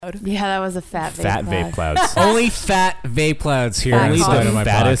Yeah, that was a fat vape clouds. Only fat vape clouds here. Only inside the of my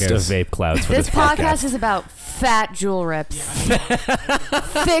fattest podcast. of vape clouds for This this podcast is about fat jewel rips.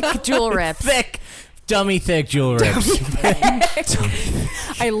 Thick jewel rips. Thick, dummy thick jewel rips.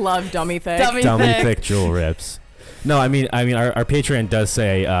 I love dummy thick. Dummy thick jewel rips. No, I mean, our Patreon does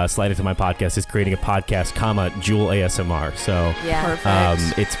say Slide Into My Podcast is creating a podcast, jewel ASMR. So Yeah.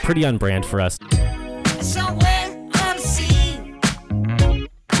 Perfect. it's pretty on brand for us. Somewhere unseen.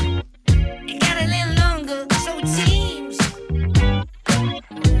 It got a little longer, so it seems.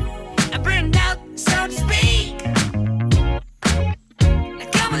 I burned out, so to speak. Now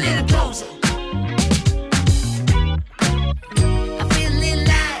come a little closer. I feel a little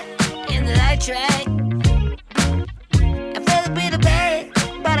light in the light track. I felt a bit of bad,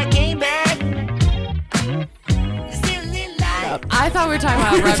 but I came back. There's still a little light. I thought we were talking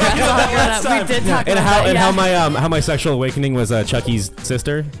about Rugrats all grown up. We did talk And about how that, and yeah. how my sexual awakening was Chucky's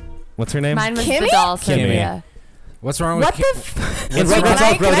sister. What's her name? Mine was the Kimmy? doll, Kimmy. Sylvia. What's wrong with What the f- And Wait, Rugrats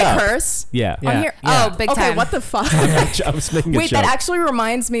all grown can I up. curse? Yeah. Yeah. On here? Yeah. Oh, big Okay, time. what the fuck? I was making a Wait, joke. that actually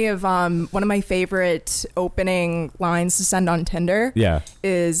reminds me of one of my favorite opening lines to send on Tinder. Yeah.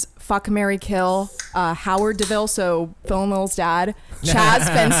 Is fuck, marry, kill, Howard DeVille, so Phil and Lil's dad,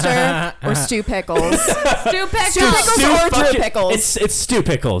 Chaz Finster, or Stu Pickles. Stu Pickles. Stu Pickles or Drew fucking- Pickles. It's Stu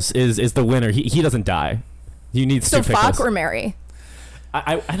Pickles is the winner. He doesn't die. You need So Stu Pickles. fuck or marry.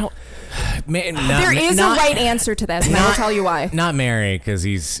 I don't. Man, There is a right answer to this, and I will tell you why. Not Mary, because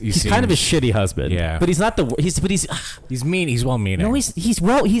he's Kind of a shitty husband. Yeah. But he's not the. he's mean. He's well meaning. No, he's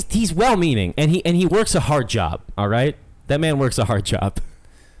well meaning, and he works a hard job. All right, that man works a hard job.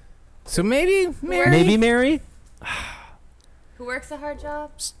 So maybe Mary. Maybe Mary. Who works a hard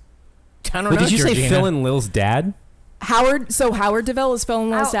job? I don't But know. did you say Georgina. Phil and Lil's dad? Howard DeVille is Phil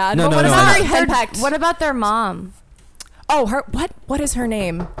and Lil's Oh. dad. No, But no, what no, about I Harry Heard- Henpecked? What about their mom? Oh, her what is her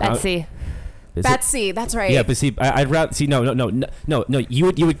name? Betsy. Is it- Betsy, that's right. Yeah, but see, I'd rather see. No. You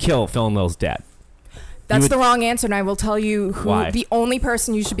would kill Phil and Lil's dad. That's would- the wrong answer, and I will tell you who Why? the only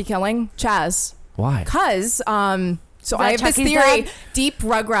person you should be killing, Chaz. Why? Cause so I that have this Chucky's theory, dad? deep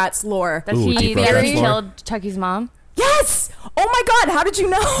Rugrats lore. That Ooh, he deep that Rugrats he lore. killed Chucky's mom? Yes. Oh my God, how did you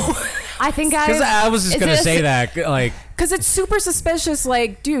know? I think Because I was just is gonna this- say that, like, Because it's super suspicious.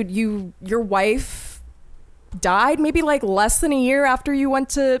 Like, dude, your wife died maybe like less than a year after you went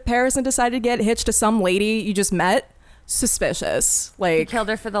to Paris and decided to get hitched to some lady you just met. Suspicious. He Like, killed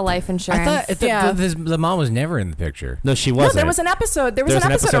her for the life I insurance. thought Yeah. the mom was never in the picture. No, she no, wasn't. there was an episode. There was There's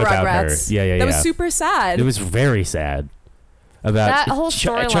an episode of about her. Rugrats. Yeah. That was super sad. It was very sad. About That whole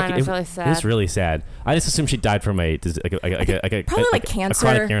Chucky- storyline was really It was sad. really sad. I just assumed she died from a Probably like cancer.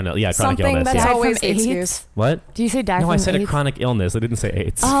 a chronic illness. Yeah, chronic Something illness. that's Yeah. Died always from the AIDS? excuse. What? Do you say die No, from I said AIDS? a chronic illness. I didn't say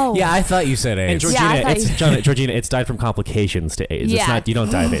AIDS. Oh. Yeah, I thought you said And AIDS. Georgina, Yeah, I thought Georgina, it's died from complications to AIDS. Yeah. It's not. You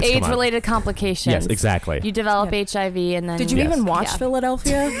don't die of AIDS. Come on. AIDS-related complications. Yes, exactly. You develop Yeah. HIV and then... Did you Yes. even watch Yeah.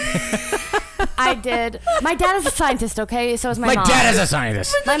 Philadelphia? I did. My dad is a scientist, okay? So is my My mom. dad is a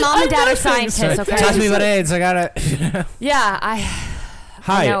scientist. My mom and dad are scientists, okay? Talk to me about AIDS. I gotta. Yeah,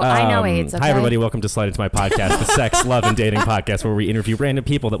 Hi, I know AIDS, okay? Hi, everybody. Welcome to Slide Into My Podcast, the sex, love, and dating podcast where we interview random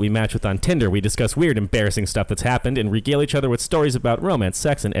people that we match with on Tinder. We discuss weird, embarrassing stuff that's happened and regale each other with stories about romance,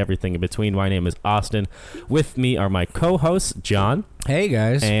 sex, and everything in between. My name is Austin. With me are my co-hosts, John Hey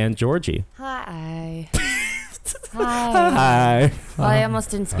guys. and Georgie. Hi. Hi. Hi. Well, I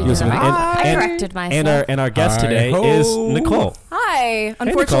almost didn't speak Listen, to them. and- I and- corrected myself. And our guest today Hi-ho. is Nicole. Hi.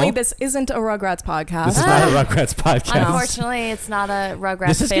 Unfortunately, Nicole. this isn't a Rugrats podcast. This is not a Rugrats podcast. Unfortunately, it's not a Rugrats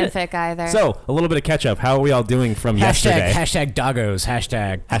This is good. fanfic either. So, a little bit of catch up. How are we all doing from yesterday? Hashtag doggos.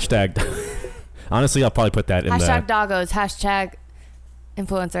 Hashtag. Hashtag. Honestly, I'll probably put that in hashtag doggos, hashtag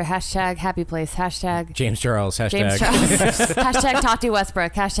influencer, hashtag happy place, hashtag James Charles. Hashtag. James Charles, hashtag Tati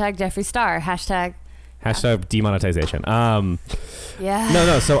Westbrook, hashtag Jeffree Star, hashtag hashtag demonetization. yeah.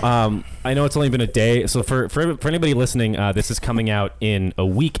 No. So I know it's only been a day. So for anybody listening, this is coming out in a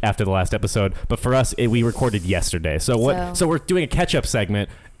week after the last episode. But for us, we recorded yesterday. So we're doing a catch up segment.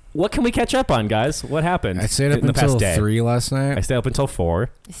 What can we catch up on, guys? What happened? I stayed up in the until past day? 3 last I night, stayed up until 4.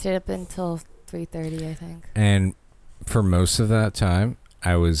 I stayed up until 3:30, I think. and for most of that time,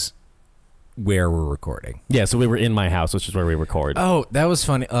 I was where we're recording. Yeah. So we were in my house, which is where we record. Oh, that was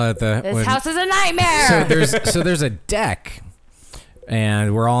funny. This house is a nightmare. So there's a deck,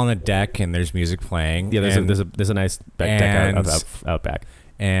 and we're all on a deck, and there's music playing. Yeah. and, There's a nice deck out back.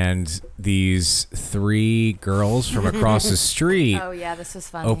 and these 3 girls from across the street Oh yeah, this was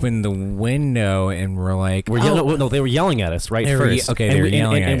funny. opened the window and were like, No, they were yelling at us right They were first. okay, they were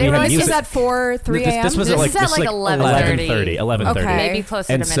yelling at and you. we They had were like, music. is that 4, 3 a.m.? This was This at is at like 11:30. 11:30. Okay. Maybe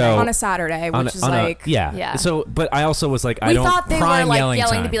closer And to so- midnight. on a Saturday, which is like yeah. So, but I also was like, I we don't. thought they were prime like yelling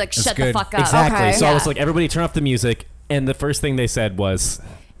yelling time. to be like, That's shut good. the fuck up. Exactly. Okay. So I was Yeah. like, everybody turn off the music. And the first thing they said was,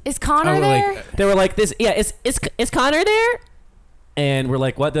 Is Connor Oh, like- there? they were like, "This, yeah, is Connor there?" And we're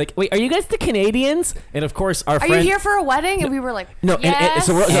like, "What?" They're like, "Wait, are you guys the Canadians?" And of course, our Are friend. you here for a wedding? And we were like, No, yes. and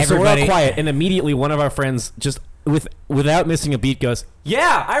so we're all Everybody- quiet, and immediately one of our friends just without missing a beat goes,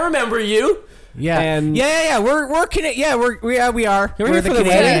 "Yeah, I remember you." yeah, And- yeah, we're we are. We're We're here the for the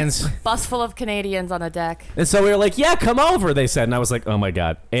Canadians. Bus full of Canadians on a deck. And so we were like, "Yeah, come over," they said, and I was like, "Oh my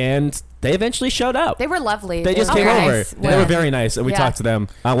god!" And they eventually showed up. They were lovely. They just were came over. nice. They were very nice, and we Yeah. talked to them.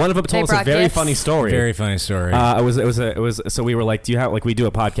 One of them They told us a brought very gifts. funny story. Very funny story. It was. So we were like, "Do you have like we do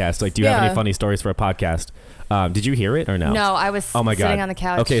a podcast? Like, do you have Yeah. any funny stories for a podcast?" Did you hear it or no? No, I was Oh my god. sitting on the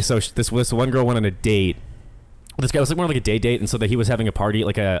couch. Okay, so this one girl went on a date. This guy was like more like a day date, and so that he was having a party,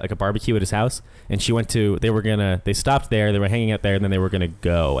 like a barbecue at his house, and she went to. They stopped there. They were hanging out there, and then they were gonna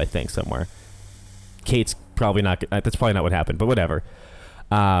go, I think, somewhere. Kate's probably not. That's probably not what happened, but whatever.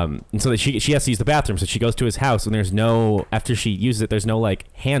 And so that she has to use the bathroom, so she goes to his house, and there's no, after she uses it, there's no like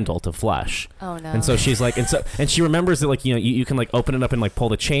handle to flush. Oh no. And so she's like, and she remembers that like, you know, you can like open it up and like pull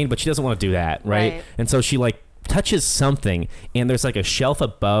the chain, but she doesn't want to do that, right? Right. And so she like touches something, and there's like a shelf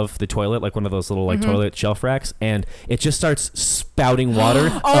above the toilet, like one of those little like toilet shelf racks, and it just starts spouting water.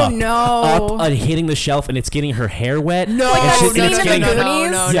 Oh, up, no. Up and hitting the shelf, and it's getting her hair wet. No, Like and that she- scene and it's in getting the her-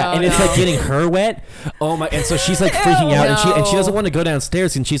 Goonies? yeah, and it's like getting her wet. Oh my! And so she's like freaking out, and she doesn't want to go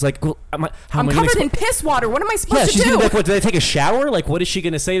downstairs, and she's like, well, how I'm am I gonna covered expl-" in piss water. What am I supposed Yeah, to she's do? gonna be like, what? Did I take a shower? Like, what is she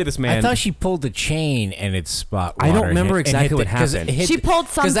gonna say to this man? I thought she pulled the chain and it spot. I don't water remember hit- and exactly hit what the- 'cause it happened. hit She the- pulled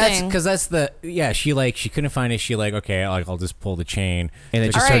Because something. that's the she couldn't find it. She like okay, like I'll just pull the chain And it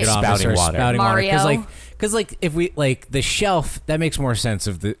But just she took started it off and spouting started water. spouting water. Mario. Because like if we like the shelf, that makes more sense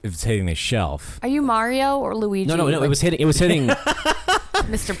if it's hitting the shelf. Are you Mario or Luigi? no, it was hitting. It was hitting.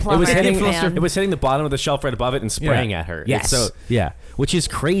 Mr. It Plumber. was hitting. fan. It was hitting the bottom of the shelf right above it and spraying at her. Yes. So yeah, which is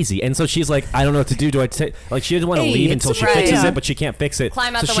crazy. And so she's like, I don't know what to do. Do I take? Like she didn't want to Hey, leave it's until she right. fixes Yeah. it, but she can't fix it.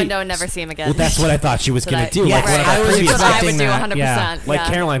 Climb out So the she- window and never see him again. Well, that's what I thought she was So gonna that- do. Yeah, Like one of I our was previous That's what I would expecting do that. 100%. Yeah. like yeah.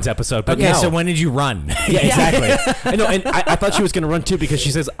 Caroline's episode. But Okay, no. so when did you run? Yeah, exactly. I know, and I thought she was going to run too because she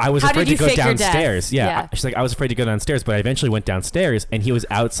says I was How afraid did to you go fake your death? downstairs. Yeah. Yeah. She's like, I was afraid to go downstairs, but I eventually went downstairs, and he was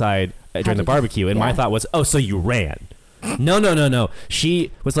outside during the did you- barbecue. And my yeah. thought was, oh, so you ran? No.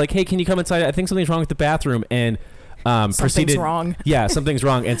 She was like, hey, can you come inside? I think something's wrong with the bathroom, and proceeded. wrong. Yeah, something's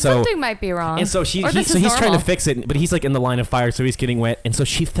wrong, and so. Something might be wrong. And so Or he's this is trying to normal. fix it, but he's like in the line of fire, so he's getting wet, and so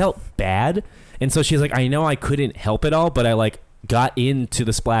she felt bad, and so she's like, I know I couldn't help it all, but I like got into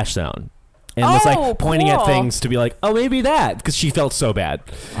the splash zone. And was Oh, like pointing at cool. things to be like, oh, maybe that, because she felt so bad.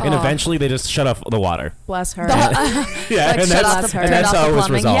 And Oh. eventually they just shut off the water. Bless her. Yeah, Like, and shut off that's, the- and turn that's off how the it was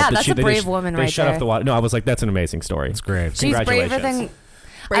plumbing. resolved. Yeah, that that's she- a they brave just- woman They right shut off there. the water. No, I was like, that's an amazing story. It's great. She's braver Congratulations. than.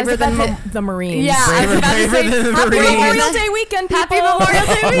 Braver than about to- the Marines. Yeah, I was about to say, braver than the Happy Marines. Memorial Day weekend, people. Happy Memorial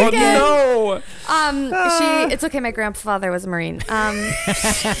Day Oh weekend. no! It's okay. My grandfather was a Marine.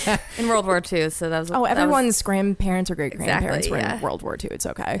 In World War II, so that was. Oh, that was- everyone's grandparents or great grandparents Exactly, were yeah. in World War II. It's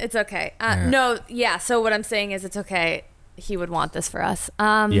okay. It's okay. Yeah. No, yeah. So what I'm saying is, it's okay. He would want this for us.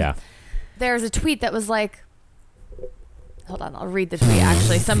 Yeah. There's a tweet that was like. Hold on, I'll read the tweet.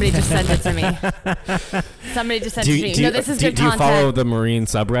 Actually, somebody just sent it to me. Somebody just sent it to me. No, this is good do you content. follow the Marine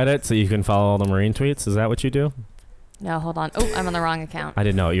subreddit so you can follow all the Marine tweets? Is that what you do? No, hold on. Oh, I'm on the wrong account. I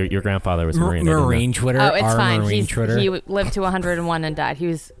didn't know. Your grandfather was a Marine. I didn't know. Marine Twitter. Oh, it's our fine. Marine Twitter. He lived to 101 and died. He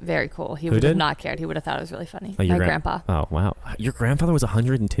was very cool. He Who would have did? not cared. He would have thought it was really funny. Oh, your My grandpa. Oh, wow. Your grandfather was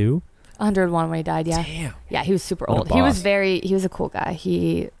 102? 101 when he died, yeah. Damn. Yeah, he was super What a old. He was boss. he was a cool guy.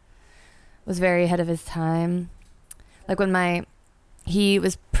 He was very ahead of his time. Like he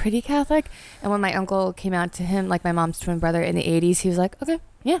was pretty Catholic, and when my uncle came out to him, like my mom's twin brother in the 80s, he was like, okay,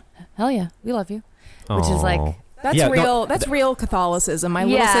 yeah, hell yeah, we love you. Which is like, Aw. That's Yeah, no, real. That's real Catholicism. My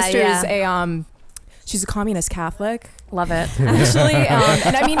little Yeah, sister is yeah. she's a communist Catholic, love it. actually.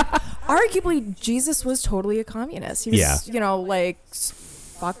 And I mean, arguably, Jesus was totally a communist. He was, Yeah. like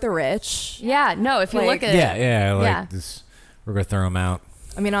fuck the rich. Yeah, no, if you Like- look at it. yeah, like Yeah. this. We're gonna throw him out.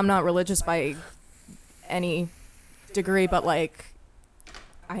 I mean, I'm not religious by any degree, but like,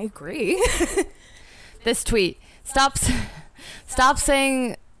 I agree. This tweet. Stop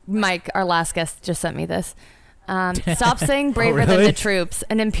saying, Mike, our last guest, just sent me this. Stop saying braver than really? the troops.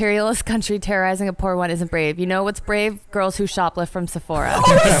 An imperialist country terrorizing a poor one isn't brave. You know what's brave? Girls who shoplift from Sephora. So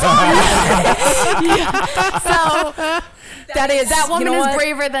that woman you know is what?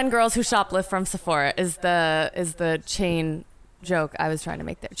 braver than girls who shoplift from Sephora. Is the chain joke I was trying to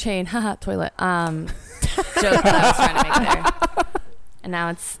make there? Chain, haha, toilet. Joke that I was trying to make there. And now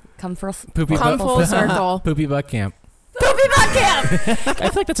it's come full Full circle. Poopy butt camp. Poopy butt camp. I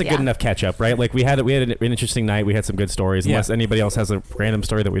feel like that's a good enough catch up, right? Like we had an interesting night. We had some good stories. Yeah. Unless anybody else has a random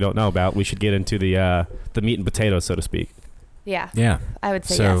story that we don't know about, we should get into the meat and potatoes, so to speak. Yeah, Yeah. I would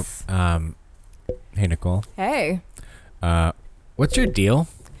say So, yes. hey Nicole, Hey, what's your deal?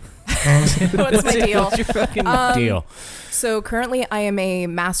 what's my deal? What's your fucking deal? So currently I am a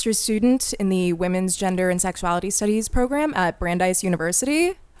master's student in the Women's Gender and Sexuality Studies program at Brandeis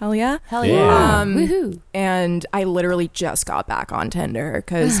University. Hell yeah. Hell Yeah. yeah. Um, Woohoo. And I literally just got back on Tinder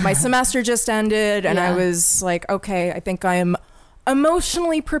because my semester just ended and I Yeah. was like, okay, I think I'm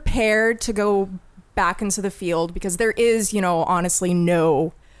emotionally prepared to go back into the field because there is, honestly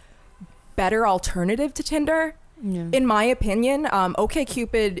no better alternative to Tinder. Yeah. In my opinion.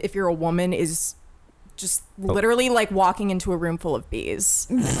 OkCupid, if you're a woman, is just literally like walking into a room full of bees,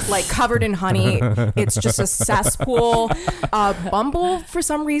 like covered in honey. It's just a cesspool. Bumble, for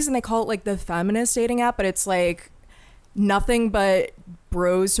some reason, they call it like the feminist dating app, but it's like nothing but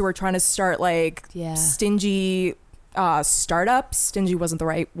bros who are trying to start like Yeah. stingy startups. Stingy wasn't the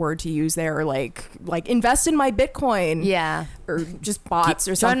right word to use there. Or like invest in my Bitcoin. Yeah. Or just bots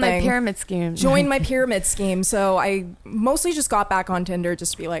or Join something. my pyramid scheme. Join my pyramid scheme. So I mostly just got back on Tinder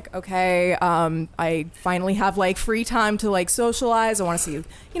just to be like, okay, I finally have like free time to like socialize. I want to see,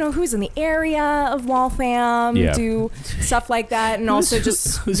 who's in the area of Waltham, Yeah. do stuff like that. And also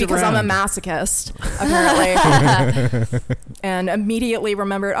just who's because I'm a around? masochist, apparently. And immediately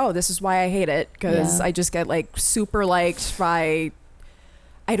remembered, oh, this is why I hate it. Because Yeah. I just get like super liked by,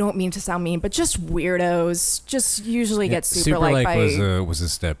 I don't mean to sound mean, but just weirdos. Just usually get super liked by. Was a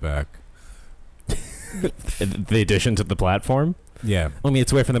step back. The addition to the platform. Yeah. I mean,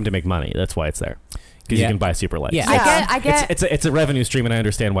 it's a way for them to make money. That's why it's there. Because Yeah. you can buy super likes. Yeah. I get It's a revenue stream, and I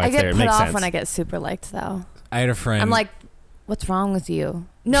understand why I it's there. get It put makes off sense. when I get super liked though. I had a friend. I'm like, what's wrong with you?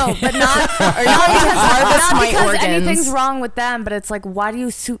 No, but not Are you going to harvest not my because organs? anything's wrong with them, but it's like, why do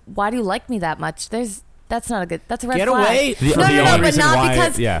you like me that much? That's not a good. That's a red Get flag. away. The- No, the no, only but reason not why-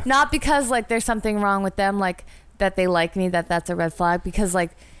 because yeah. not because like there's something wrong with them, like that they like me. That's a red flag. Because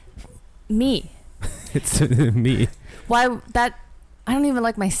like me, It's me. why that I don't even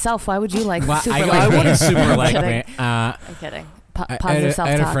like myself. Why would you like Well, super I like me? wouldn't super like I'm me. kidding. I I'm kidding. had Positive a- I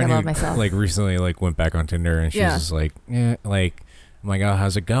had self-talk. a I friend love who myself. like recently like went back on Tinder and she Yeah. was just like, yeah, like I'm like, oh,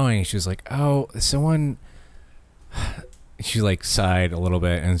 how's it going? She was like, oh, someone. She like sighed a little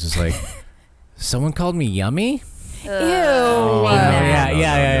bit and was just like, someone called me yummy. Ew. Oh, yeah, no,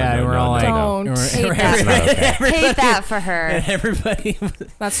 yeah. no, And we're no, all no, like, Don't. we're- Hate we're- that. It's not okay. Hate that for her. and everybody.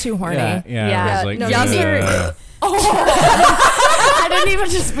 That's too horny. Yeah, Yeah. I was like, No, yummy. I didn't even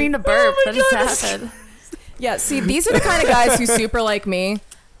just mean to burp. That just happened. Yeah, see, these are the kind of guys who super like me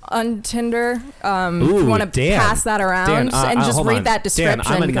on Tinder. Ooh, Want to Dan. pass that around Dan, and just hold read on. that description. Dan,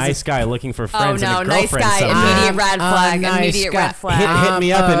 I'm a because nice guy looking for Oh friends no, and a nice girlfriend guy. someday. Immediate red flag. nice Immediate guy. red flag. Hit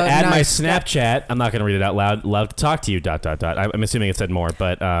me up and add my nice guy. Snapchat. I'm not going to read it out loud. Love to talk to you. ... I'm assuming it said more,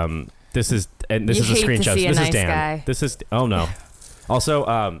 but this is a You hate to screenshot. see a This is nice Dan. guy. This is no.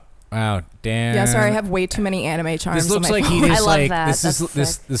 Also, Wow, Dan. Yeah, sorry, I have way too many anime charms. This looks on my like he phone. just I love like that. this is That's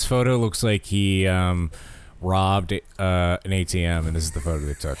this sick. this photo looks like he robbed an ATM and this is the photo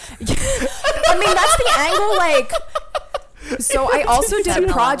they took. I mean, that's the angle. Like, so I also did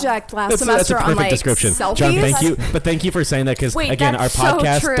a project last that's a semester perfect on like description. selfies. John, thank you for saying that because Wait, again, our that's so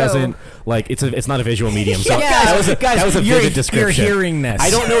podcast true. doesn't like it's not a visual medium. So Yeah. that was a vivid description. You're hearing this. I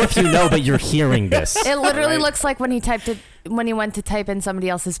don't know if you know, but you're hearing this. It literally Right? looks like when he went to type in somebody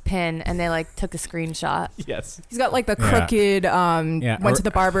else's pin and they like took a screenshot. Yes. He's got like the Yeah. crooked. Yeah, Went or- to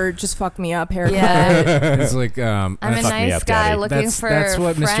the barber, just fucked me up haircut. Yeah. It's like I'm a Fuck me nice up, guy Daddy. looking That's for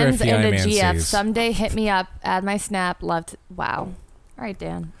what Mr. friends and FBI a man GF. sees. Someday hit me up, add my snap, loved. Wow. All right,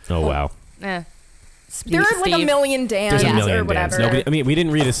 Dan. Oh wow. Eh. There are like a million Dans There's a Yeah. million or Dans. whatever. Nobody. I mean, we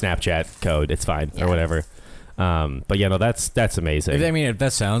didn't read a Snapchat code. It's fine Yeah. or whatever. But yeah, no, that's amazing. if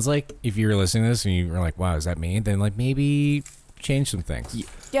that sounds like if you were listening to this and you were like, wow, is that me? Then like maybe change some things.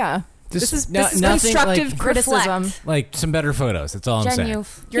 Yeah. This is nothing constructive like, criticism. Reflect. like some better photos. That's all I'm saying.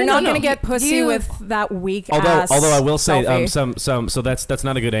 You're No, not no, gonna no. get pussy You- with that weak Although ass. I will say selfie. so that's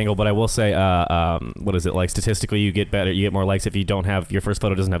not a good angle, but I will say what is it, like statistically you get more likes if you don't have your first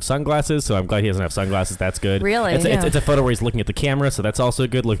photo doesn't have sunglasses. So I'm glad he doesn't have sunglasses. That's good. Really? It's a photo where he's looking at the camera, so that's also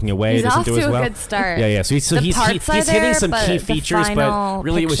good. Looking away He's doesn't off do to as a well. good start. Yeah. So The he's parts are hitting there, some but key the features, but final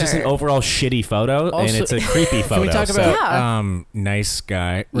really it was just an picture- overall shitty photo, and Also- it's a creepy photo. Can we talk so- about nice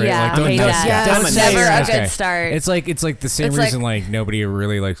guy? Right? Yeah, like, I don't hate don't- that. Yeah, don't it's say never you're a nice good guy. start. It's like the same It's reason like- nobody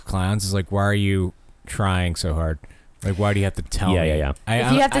really likes clowns. Is like, why are you trying so hard? Like, why do you have to tell me? Yeah.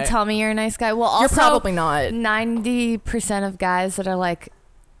 If you have to tell me you're a nice guy, well, also You're probably not. 90% of guys that are like,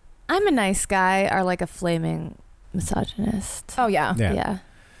 I'm a nice guy, are like a flaming misogynist. Oh yeah. Yeah.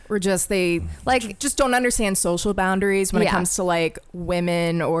 Or just they Like, just don't understand social boundaries when it Yeah. comes to like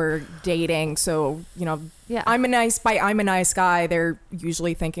women or dating. So, yeah. I'm a nice guy, they're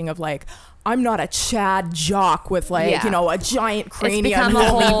usually thinking of like, I'm not a Chad jock with like, Yeah. a giant cranium, become a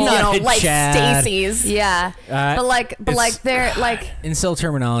whole- Not a like Chad. Stacy's. yeah. But it's- they're like, incel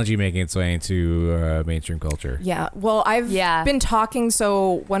terminology making its way into mainstream culture. Yeah. Well, I've Yeah. been talking.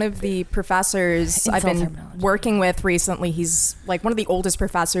 So one of the professors I've Insult been terminology. working with recently, he's like one of the oldest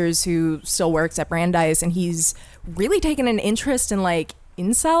professors who still works at Brandeis, and he's really taken an interest in like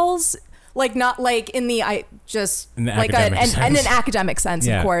incels. Like not like in the In the like academic and sense. an academic sense,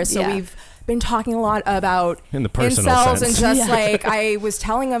 Yeah. of course. So Yeah. we've been talking a lot about In the personal incels sense. and just Yeah. like I was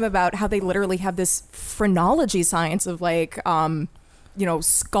telling them about how they literally have this phrenology science of like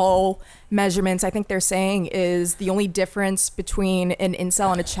skull measurements. I think they're saying is the only difference between an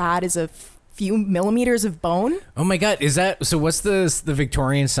incel and a Chad is a few millimeters of bone. Oh my God, is that so? What's the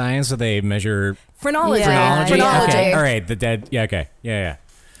Victorian science where they measure Phrenology. Yeah. phrenology? Phrenology. Okay, all right, the dead. Yeah, okay, yeah.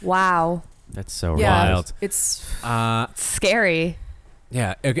 wow. That's so Yeah. wild. It's Scary.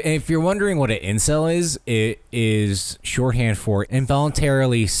 Yeah. Okay, if you're wondering what an incel is, it is shorthand for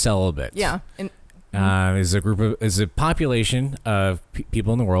involuntarily celibate. yeah. And Is a population of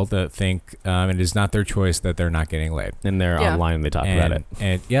people in the world that think it is not their choice that they're not getting laid. And they're Yeah. online and they talk about it.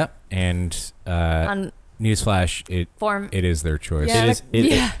 And On newsflash, form. it is their choice.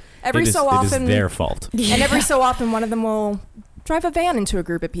 Yeah. every it is, so it often is their fault. and every so often one of them will drive a van into a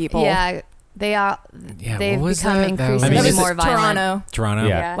group of people. Yeah. They are. Yeah, They've what was become that? That was- increasingly That was more violent. Toronto. Toronto.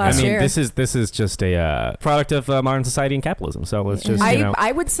 Yeah. Last I mean, year. this is just a product of modern society and capitalism. So let's just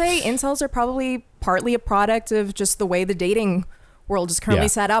I would say incels are probably partly a product of just the way the dating world is currently Yeah.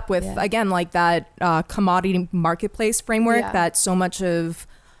 set up with, Yeah. again, like that commodity marketplace framework Yeah. that so much of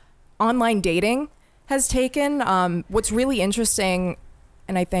online dating has taken. What's really interesting,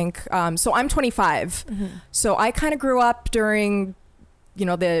 and I think, so I'm 25. Mm-hmm. So I kind of grew up during,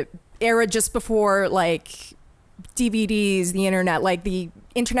 the era just before like DVDs, the internet. Like the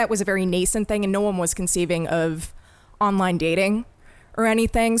internet was a very nascent thing and no one was conceiving of online dating or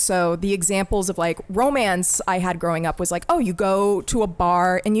anything. So the examples of like romance I had growing up was like, oh, you go to a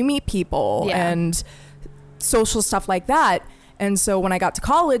bar and you meet people Yeah. and social stuff like that. And so when I got to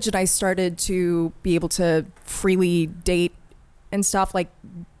college and I started to be able to freely date and stuff, like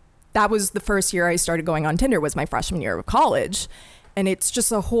that was the first year I started going on Tinder, was my freshman year of college. And it's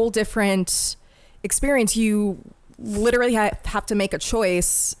just a whole different experience. You literally have to make a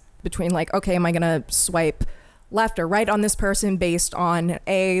choice between like, okay, am I going to swipe left or right on this person based on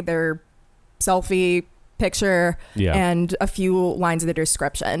their selfie picture Yeah. and a few lines of the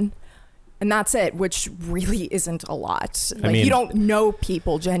description. And that's it, which really isn't a lot. Like mean- you don't know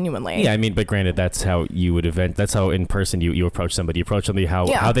people genuinely. Yeah, I mean, but granted, that's how you would that's how in person you approach somebody. You approach somebody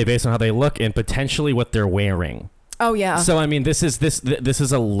Yeah. how they based on how they look and potentially what they're wearing. Oh yeah. So I mean, this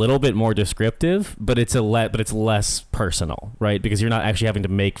is a little bit more descriptive, but it's less personal, right? Because you're not actually having to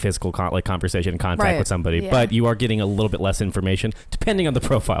make physical conversation and contact Right. with somebody, Yeah. but you are getting a little bit less information depending on the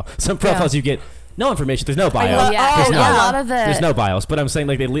profile. Some profiles you get no information. There's no bio. love- Yeah. Oh, there's a no, yeah. lot of the. there's no bios, but I'm saying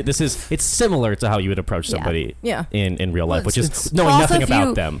like it's similar to how you would approach Yeah. somebody Yeah. in real life, Well, which it's- is knowing Also, nothing if about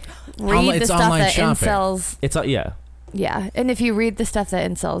you- them. read the It's stuff online that shopping. incels. It's yeah. Yeah, and if you read the stuff that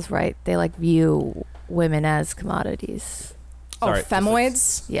incels write, they like view women as commodities. Sorry. Oh,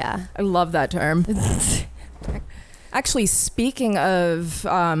 femoids. Yeah. I love that term. Actually, speaking of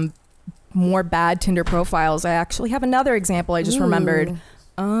more bad Tinder profiles, I actually have another example I just remembered.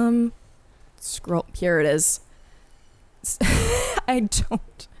 Scroll. Here it is. I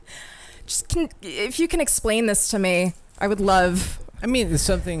don't. If you can explain this to me, I would love. I mean, it's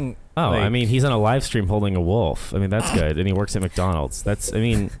something. Oh, like- I mean, he's on a live stream holding a wolf. I mean, that's good, and he works at McDonald's. That's, I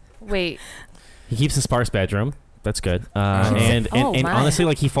mean, Wait. he keeps a sparse bedroom. That's good. Oh. And Oh, my. honestly,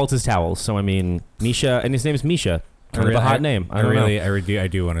 like he folds his towels. So I mean, Misha, and his name is Misha. Kind of a hot name. I don't know. I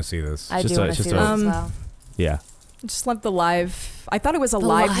do want to see this. I Just do a- want to just see a- this as well. Yeah. Just love the live. I thought it was a The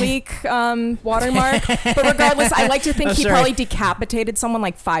live live. leak watermark, but regardless, I like to think Oh, he sorry. probably decapitated someone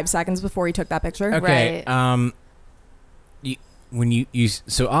like 5 seconds before he took that picture. Okay. Right. When you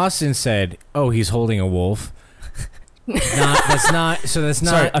so Austin said, "Oh, he's holding a wolf." That's not.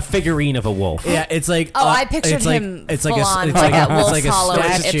 Sorry, a figurine of a wolf. Yeah, it's like. Oh, I pictured it's like, him It's like full a. on, It's like like at a. It's like a Wolf's Hollow in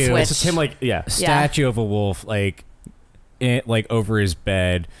statue. Ipswich. It's just him like, yeah. Statue of a wolf, like over his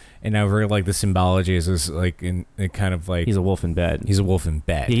bed, and over like the symbology is this like in it kind of like He's a wolf in bed. he's a wolf in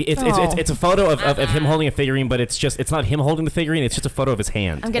bed. It's a photo of him holding a figurine, but it's not him holding the figurine. It's just a photo of his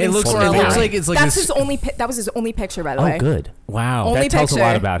hand. I'm getting it looks squirrely. like it's like That's this. his only. That was his only picture, by the way. Oh, good. Wow. Only That tells a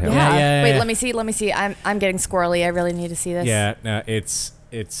lot picture. about him. Yeah. Wait, let me see. I'm getting squirrely. I really need to see this. Yeah, no, it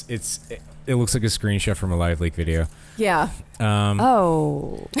looks like a screenshot from a live leak video. Yeah.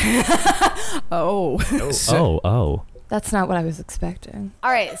 Oh, Oh. Oh. that's not what I was expecting.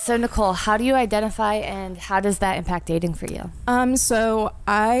 All right, so Nicole, how do you identify, and how does that impact dating for you? So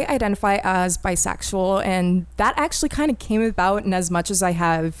I identify as bisexual, and that actually kind of came about in as much as I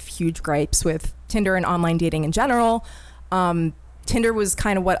have huge gripes with Tinder and online dating in general. Tinder was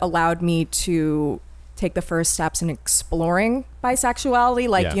kind of what allowed me to take the first steps in exploring bisexuality.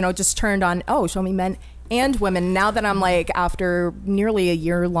 Like, Yeah. just turned on, show me men and women. Now that I'm like, after nearly a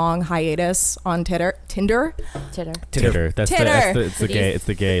year-long hiatus on Tinder. Tinder. That's Titter. it's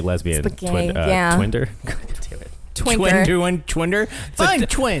the gay lesbian. It's the gay, yeah. Twinder. Twinker. Twinder. Find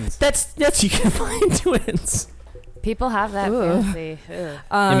twins. That's you can find twins. People have that Ooh. fantasy. Ugh.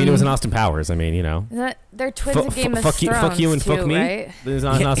 I mean, it was in Austin Powers. I mean, Isn't that, they're twins in Game of fuck Thrones you and too, fuck me. right? There's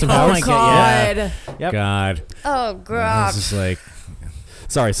not Austin Oh Powers. my God. God. Yep. God. Oh god. This is like.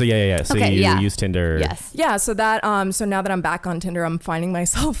 Sorry. So yeah. So Okay, you yeah. use Tinder. Yes. Yeah, so that so now that I'm back on Tinder, I'm finding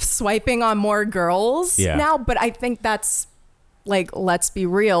myself swiping on more girls Yeah. now, but I think that's like, let's be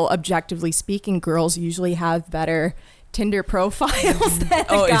real, objectively speaking, girls usually have better Tinder profiles than a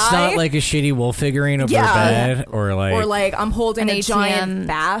guy. It's not like a shitty wolf figurine over Yeah. a bed or like I'm holding An a ATM. giant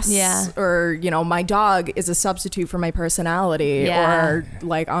bass, Yeah. or my dog is a substitute for my personality, Yeah. or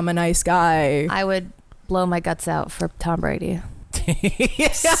like I'm a nice guy. I would blow my guts out for Tom Brady.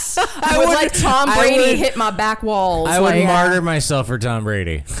 I would like Tom I Brady would- hit my back walls. I would like, martyr myself for Tom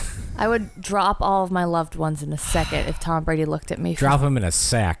Brady. I would drop all of my loved ones in a second if Tom Brady looked at me. Drop him in a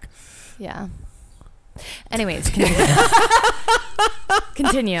sack. Yeah. Anyways, continue.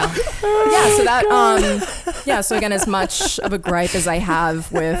 Continue. Yeah, so that so again, as much of a gripe as I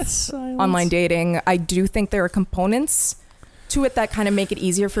have with online dating, I do think there are components to it that kind of make it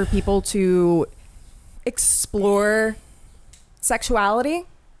easier for people to explore sexuality.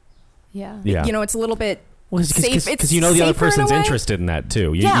 Yeah. Yeah. It's a little bit Because safe. you know the other It's safer in a person's way. interested in that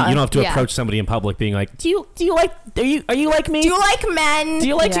too. You Yeah. don't have to Yeah. approach somebody in public being like, "Do you like are you like me? Do you like men? Do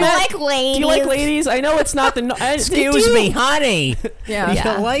you like Yeah. men? ladies? Do you like ladies? I know it's not the Excuse me, honey. Yeah.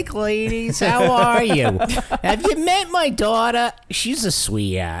 Yeah. like ladies? How are you? Have you met my daughter? She's a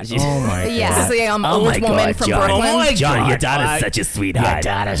sweetheart. Oh my Yeah. This is a old woman from Brooklyn. John, your daughter's such a sweetheart.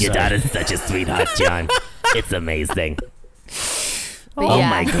 Your daughter's such a sweetheart, John. It's amazing. But Oh yeah.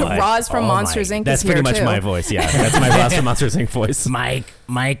 my God. Roz from Oh Monsters my- Inc. That's is here pretty much too. my voice. Yeah, that's my Ross from Monsters Inc. voice. Mike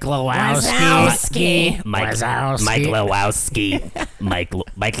Lewowski. Mike Lewowski. Mike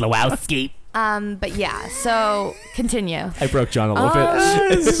Lewowski. But yeah, so continue. I broke John a little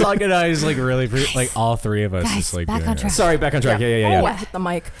bit. Sog and I is like really like all three of us Guys, just like back doing on it. track. Sorry, back on track. Yeah. Oh, I hit the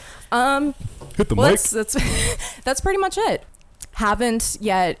mic. Hit the Well, mic. that's pretty much it. Haven't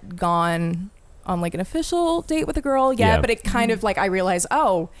yet gone on like an official date with a girl yet, Yeah. but it kind of like I realize,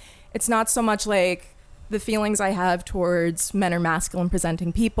 it's not so much like the feelings I have towards men or masculine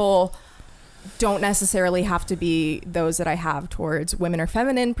presenting people don't necessarily have to be those that I have towards women or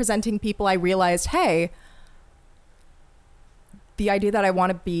feminine presenting people. I realized, hey, the idea that I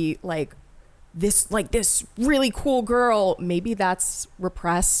want to be like this really cool girl, maybe that's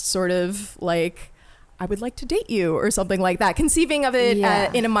repressed, sort of like I would like to date you or something like that, conceiving of it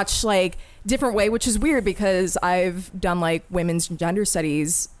Yeah. in a much like different way, which is weird because I've done like women's gender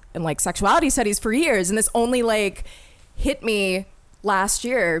studies and like sexuality studies for years, and this only like hit me last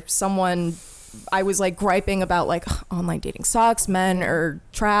year. I was like griping about like online dating sucks, men are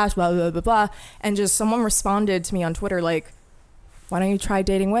trash, blah blah blah blah, and just someone responded to me on Twitter like, why don't you try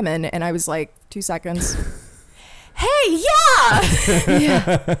dating women? And I was like, 2 seconds. Hey,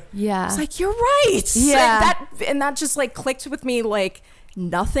 yeah. Yeah. It's like, you're right. Yeah. And that just like clicked with me like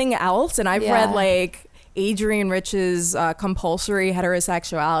nothing else. And I've Yeah. read like Adrian Rich's compulsory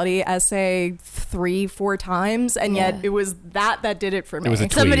heterosexuality essay 3-4 times, and yet Yeah. it was that did it for me. It was a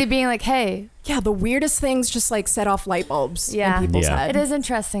tweet. Somebody being like, hey, Yeah, the weirdest things just like set off light bulbs Yeah. in people's Yeah. head. it is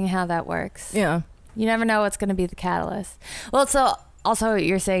interesting how that works. Yeah. You never know what's going to be the catalyst. Well, so also what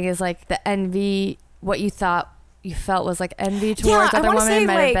you're saying is like the envy, what you thought you felt was like envy towards I other wanna women say,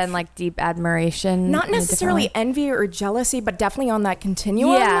 might like, have been like deep admiration. Not in a different necessarily way. envy or jealousy, but definitely on that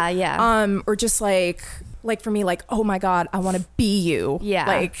continuum. Yeah. Or just like for me, like, oh my God, I want to be you. Yeah.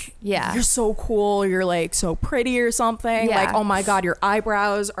 Like, Yeah. you're so cool. You're like so pretty or something. Yeah. Like, oh my God, your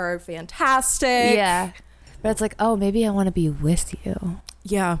eyebrows are fantastic. Yeah. But it's like, oh, maybe I want to be with you.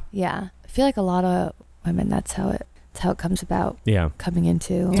 Yeah. Yeah. I feel like a lot of women, that's how it comes about Yeah. coming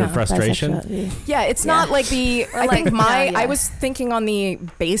into Through frustration? bisexuality. Yeah, it's Yeah. not like the. Or I like, think my. yeah. I was thinking on the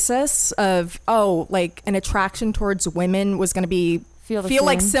basis of like an attraction towards women was going to be Feel the feel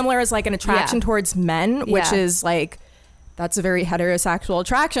like same. similar as like an attraction Yeah. towards men, which Yeah. is like that's a very heterosexual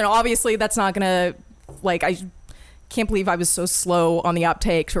attraction. Obviously, that's not going to like I. Can't believe I was so slow on the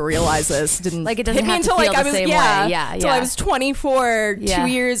uptake to realize this. Didn't Like, it doesn't hit me have to until feel like I the was same way. Yeah, until I yeah. was 24, Yeah.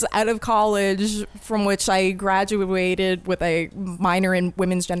 2 years out of college, from which I graduated with a minor in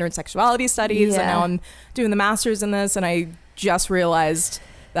women's gender and sexuality studies, and Yeah. now I'm doing the master's in this, and I just realized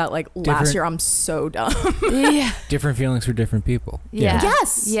that like last Different- year I'm so dumb. Yeah. Different feelings for different people. Yeah.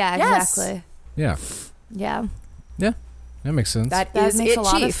 Yes. Yeah, Yes. exactly. Yeah, Yeah. that makes sense. That That is makes it, a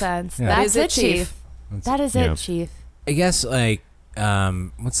lot Chief. of sense. Yeah. That That's is it, it, Chief. Chief. That's- That is Yeah. it, Chief. I guess like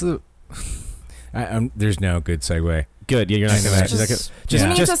what's the? There's no good segue. Good. Yeah, you're not gonna. Just- Just, Who Yeah.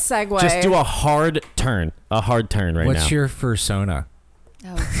 needs just, a segue? just do a hard turn. A hard turn right What's now. your persona?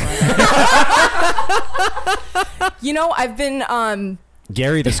 Oh, You know, I've been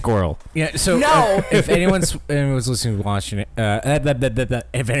Gary the squirrel. Yeah. So No. if anyone's listening, watching it,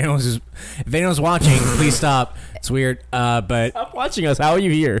 if anyone's watching, please stop. It's weird. But Stop watching us. How are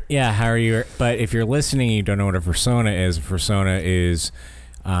you here? yeah, how are you? But if you're listening, and you don't know what a persona is,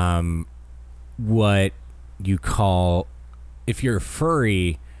 what you call if you're a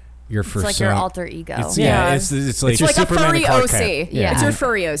furry, your it's persona. like your alter ego. It's, Yeah. yeah, it's like It's your like a Superman furry and Clark OC. Kent. Yeah. It's your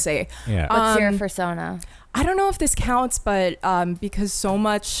furry OC. yeah. What's your Um, persona? I don't know if this counts, but because so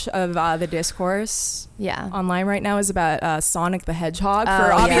much of the discourse Yeah. online right now is about Sonic the Hedgehog Oh, for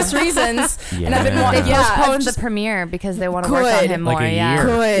yeah. obvious reasons, and I've been Yeah. wanting. They Yeah, postponed I've just- the premiere because they want to work on Good. him Like more. a Yeah. year.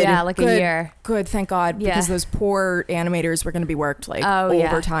 Good. Yeah, like a Good. year. Good, thank God, Yeah. because those poor animators were going to be worked like Oh,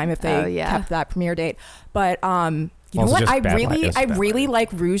 yeah. overtime if they Oh, yeah. kept that premiere date. But you know Also what? just I bad really, light- it's I bad really lighting. like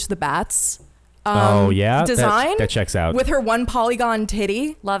Rouge the Bats. Oh yeah. design that checks out. with her one polygon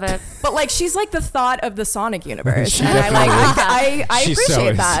titty. Love it. But like she's like the thought of the Sonic universe, She and I like I She so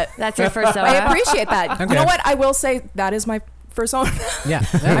appreciate is. that. That's your persona. I appreciate that. Okay. You know what? I will say that is my persona. Yeah.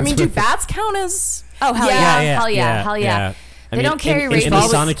 I mean, do bats count as? Oh, hell Yeah. yeah. Hell yeah. Hell yeah. I They mean, don't carry in the ratings.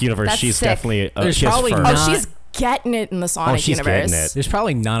 Sonic universe. That's She's sick. definitely. There's she has probably fur. not- Oh, she's getting it in the Sonic she's universe. getting it. There's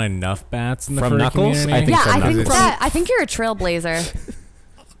probably not enough bats in the From furry Knuckles? community. I think Yeah, so, I Knuckles. think I think you're a trailblazer.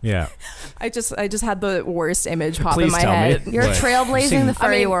 Yeah. I just had the worst image pop Please in my tell me. head. You're What? trailblazing Sing- the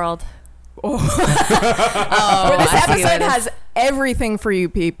furry I mean- world. Where this I see what episode it is. has everything for you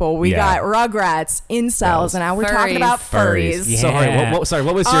people. We Yeah. got Rugrats, incels, and now we're talking Furries. about furries. Yeah. Sorry,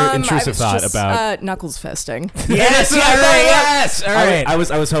 what was your I intrusive was thought just, about? Knuckles fisting? Yes. All right. Yes. All right.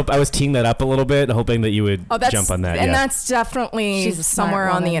 I was teeing that up a little bit, hoping that you would Oh, that's jump on that. and yeah. that's definitely She's a smart somewhere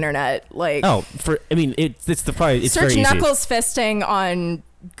on the woman. internet. Like, It's probably it's search very easy. Knuckles fisting on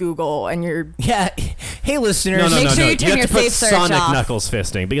Google, and you're Yeah. Hey, listeners. Make sure you turn have your to put safe search Sonic off. Knuckles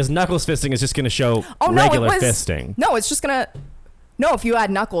fisting because Knuckles fisting is just going to show Oh, no, it regular was- fisting. no. It's just gonna. No, if you add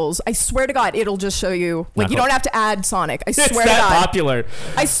Knuckles, I swear to God, it'll just show you. Like, you Knuckles. don't have to add Sonic. I It's swear to that God. popular.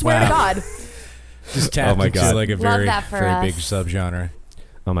 I swear to Wow. God. Just tapped Oh my into God. like a very, that for very us. big subgenre.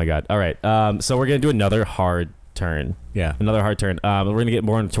 Oh my god! All right, so we're gonna do another hard turn. Yeah. Another hard turn. We're gonna get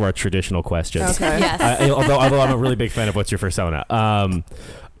more into our traditional questions. Okay. Yes. Although I'm a really big fan of what's your persona.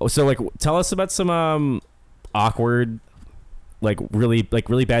 So like, tell us about some awkward, like really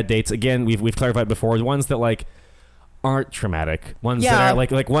bad dates. Again, we've clarified before, ones that like aren't traumatic, ones Yeah. that are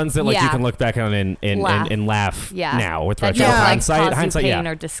like ones that like you Yeah. can look back on and laugh Yeah. now with That retro don't, like, hindsight. cause you pain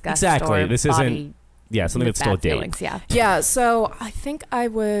yeah, or disgust exactly. or This body isn't something with that's still a bad date. feelings. Yeah. Yeah, so I think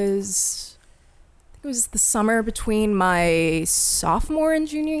it was the summer between my sophomore and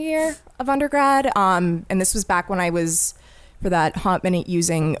junior year of undergrad. And this was back when I was for that hot minute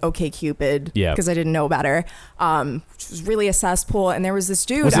using OkCupid Yeah. because I didn't know better. Which was really a cesspool. And there was this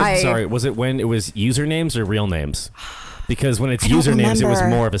dude. Was it when it was usernames or real names? Because when it's I don't usernames, it was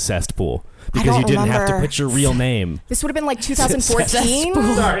remember. more of a cesspool. I Because you don't didn't have to remember. put your real name. This would have been like 2014.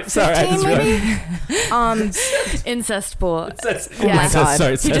 Sorry, I 15 just maybe. Incest pool. Oh Yeah. my God.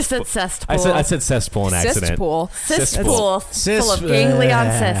 Sorry, You just cesspool. said cesspool. I said cesspool in accident. Cesspool. Cesspool. Full of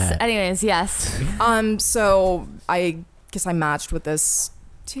ganglion cysts. Anyways, yes. So I guess I matched with this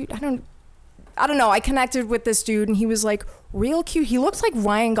dude. I don't know. I connected with this dude and he was like real cute. He looks like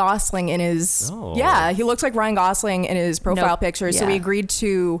Ryan Gosling in his Oh. Yeah, he looks like Ryan Gosling in his profile Nope. picture. So Yeah. we agreed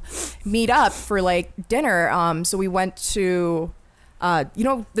to meet up for like dinner. So we went to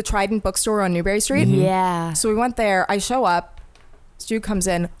the Trident bookstore on Newberry Street? Yeah. So we went there. I show up. This dude comes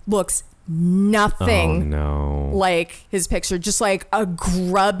in, looks Oh nothing no. like his picture, just like a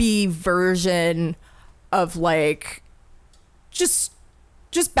grubby version of like just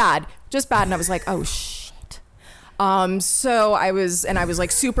bad. And I was like, oh shit. So I was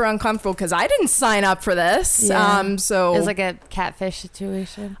like super uncomfortable because I didn't sign up for this. Yeah. So It was like a catfish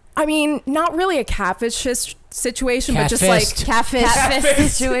situation. I mean, not really a catfish situation, but just like Catfist.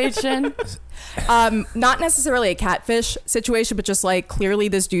 catfish. Situation. Not necessarily a catfish situation, but just like clearly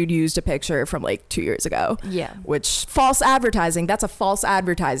this dude used a picture from like 2 years ago. Yeah. Which false advertising. That's a false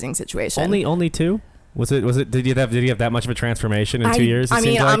advertising situation. Only two? Was it? Did you have that much of a transformation in 2 years? I mean,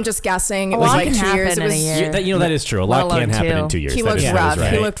 seems like? I'm just guessing. It A was lot like can 2 years. happen It in a was year. That is true. A lot Let can alone happen in two. 2 years. He That looked is rough.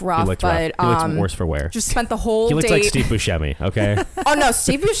 right. He looked rough, but but, he looks worse for wear. just spent the whole He looks date. like Steve Buscemi. Okay. Oh no,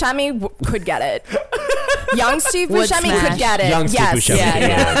 Steve Buscemi could get it. Young Steve Would Buscemi smash. could get it. Young Steve yes. Buscemi.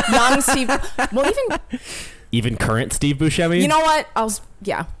 Yeah. Young Steve. Well, Even current Steve Buscemi. you know what?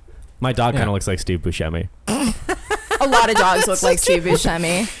 My dog kind Yeah. of looks like Steve Buscemi. A lot of dogs look like Steve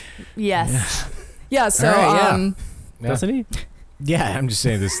Buscemi. Yes. Yeah. So All right, yeah. Yeah. Doesn't he? Yeah, I'm just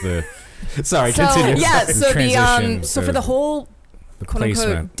saying this is the Sorry, So continue. yeah, so Transition, so for so the whole the quote unquote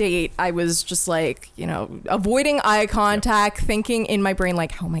placement. date, I was just like, avoiding eye contact, thinking in my brain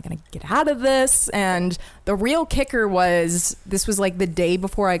like, how am I gonna get out of this? And the real kicker was this was like the day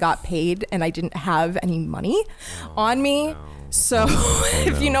before I got paid, and I didn't have any money on me. So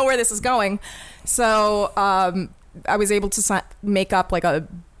if you know where this is going, so I was able to make up like a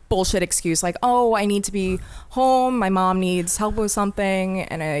bullshit excuse like, oh, I need to be home, my mom needs help with something,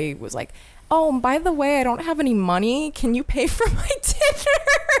 and I was like, oh, by the way, I don't have any money, can you pay for my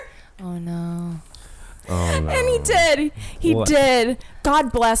dinner? Oh no. Oh, no. And he did. He What? did.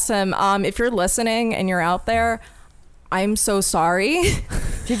 God bless him. If you're listening and you're out there, I'm so sorry.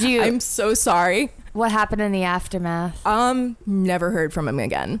 Did you? I'm so sorry. What happened in the aftermath? Never heard from him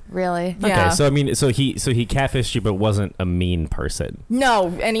again. Really? Yeah. Okay, so I mean, so he catfished you, but wasn't a mean person. No,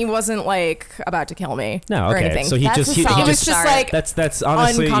 and he wasn't like about to kill me No, or okay. anything. So he That's just a he solid It was just just start. like that's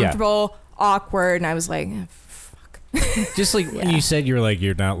honestly uncomfortable, awkward, and I was like, fuck. Just like when Yeah. you said you're like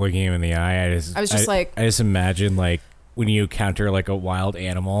you're not looking him in the eye, I was just like- I just imagine like when you encounter like a wild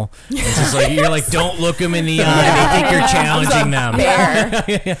animal, it's just like you're like don't look him in the eye. They think you're challenging them. Bear.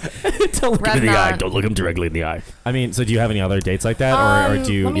 Don't look him in the eye. Revenant. Don't look him directly in the eye. I mean, so do you have any other dates like that, or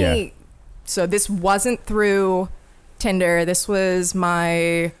do you? Let me- So this wasn't through Tinder. This was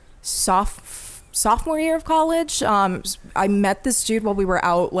my sophomore year of college. I met this dude while we were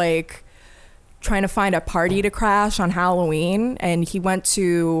out like trying to find a party to crash on Halloween, and he went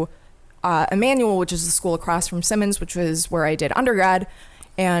to Emmanuel, which is the school across from Simmons, which was where I did undergrad,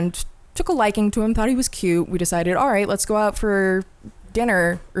 and took a liking to him, thought he was cute. We decided, all right, let's go out for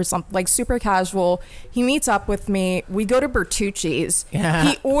dinner or something, like super casual. He meets up with me. We go to Bertucci's. Yeah.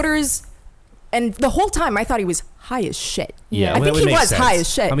 He orders, and the whole time I thought he was high as shit. Yeah, I well, think that he would make was high sense.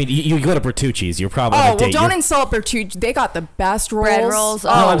 as shit. I mean, you go to Bertucci's, you're probably on oh, a well, date. don't You're- insult Bertucci. They got the best rolls. Bread rolls.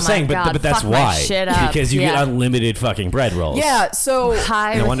 No, Oh I'm my saying, God, but that's fuck my why. shit up. Because you get Yeah. unlimited fucking bread rolls. Yeah, so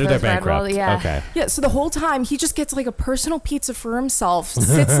High No with wonder the they're bread roll, bankrupt. Yeah. Okay. yeah, so the whole time he just gets like a personal pizza for himself,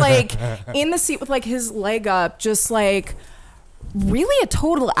 sits like in the seat with like his leg up, just like really a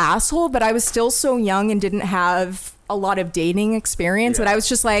total asshole. But I was still so young and didn't have a lot of dating experience, but I was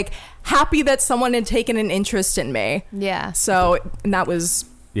just like happy that someone had taken an interest in me. Yeah. So, and that was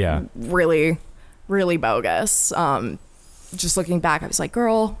Yeah. really, really bogus. Just looking back, I was like,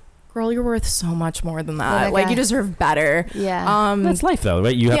 girl, you're worth so much more than that. that Like guy. you deserve better. Yeah. That's life, though,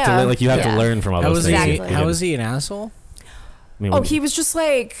 right? You have Yeah. to you have Yeah. to learn from all How those was things. he? Exactly. How was he an asshole? I mean, Oh, he was just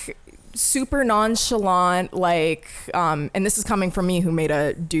like super nonchalant, like, and this is coming from me who made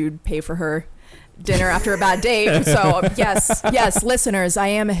a dude pay for her dinner after a bad date. So yes, listeners, I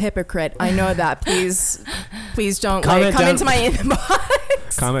am a hypocrite. I know that. Please don't Comment like come down- into my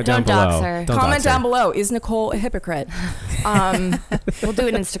inbox. comment down Don't dox below. her. Don't Comment dox her. down below. Is Nicole a hypocrite? We'll do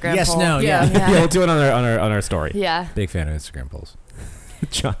an Instagram Yes, poll. no, Yeah. yeah. Yeah, we'll do it on our story. Yeah. Big fan of Instagram polls.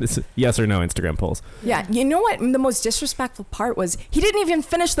 John, is it yes or no Instagram polls? Yeah, you know what? The most disrespectful part was he didn't even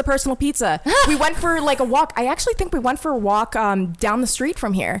finish the personal pizza. We went for like a walk. I actually think we went for a walk down the street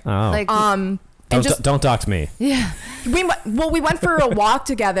from here. Oh, Like, And don't dox me. yeah. we went for a walk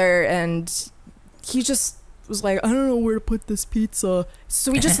together, and he just was like, I don't know where to put this pizza,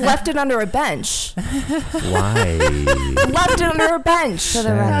 so we just left it under a bench. Why? Left it under a bench. For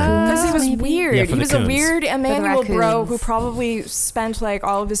the raccoons. Because he was maybe? weird. Yeah, for He the was a coons. weird Emmanuel bro raccoons. who probably spent like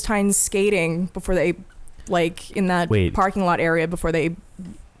all of his time skating before they, like in that Wait. parking lot area before they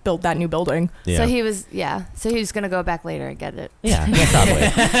built that new building. Yeah. So he was, So he was gonna go back later and get it. yeah, probably.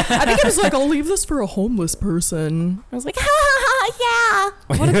 I think he was like, I'll leave this for a homeless person. I was like, ha,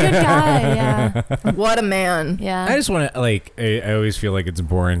 What a good guy. Yeah. yeah. What a man. Yeah. I just want to I always feel like it's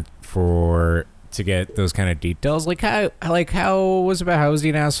important to get those kind of details, like how was about how was he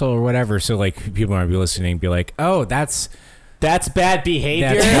an asshole or whatever. So like people might be listening, and be like, oh, that's bad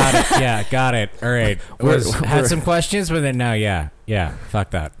behavior. got it. Yeah, got it. All right. We're- Had some questions, but then now, yeah,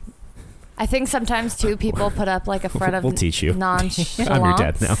 fuck that. I think sometimes too people put up like a front of We'll teach you. nonchalance. I'm your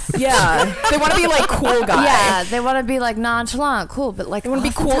dad now. Yeah. They want to be like cool guy. Yeah, they want to be like nonchalant, cool, but like They wanna be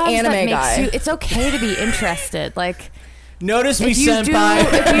cool oftentimes that anime makes guy. it's okay to be interested. Like Notice me, if you senpai.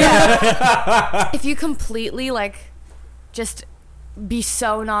 if you completely like just be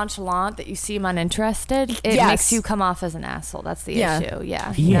so nonchalant that you seem uninterested, it Yes. makes you come off as an asshole. That's the Yeah. issue.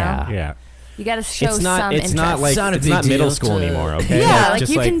 Yeah. you know? Yeah. You got to show It's not. some It's interest. not like It's not a it's big not middle deal school to- anymore. Okay. Yeah, like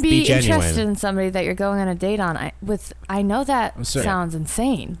Just you can be genuine. interested in somebody that you're going on a date on. I know that I'm sorry. sounds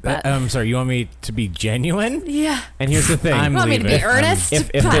insane, but I'm sorry. You want me to be genuine? yeah. And here's the thing. I'm You want me to be leaving. earnest?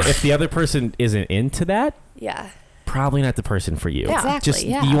 if the other person isn't into that, Yeah. probably not the person for you. Yeah. Exactly. Just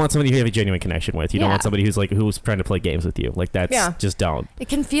yeah. you want somebody who you have a genuine connection with. You don't Yeah. want somebody who's trying to play games with you. Like that's Yeah. just don't. It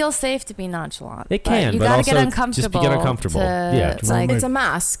can feel safe to be nonchalant. It can, you but gotta also get just uncomfortable. get uncomfortable. Yeah. It's like It's a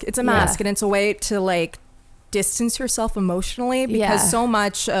mask. It's a mask, and it's a way to like distance yourself emotionally because Yeah. so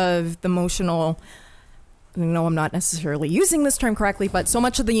much of the emotional. No, I'm not necessarily using this term correctly, but so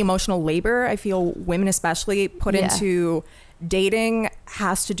much of the emotional labor I feel women especially put Yeah. into dating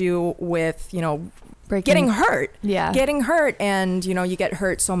has to do with breaking, getting hurt. Yeah. Getting hurt, and you get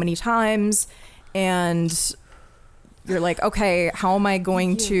hurt so many times, and you're like, okay, how am I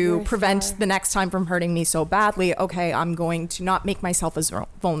going to prevent the next time from hurting me so badly? Okay, I'm going to not make myself as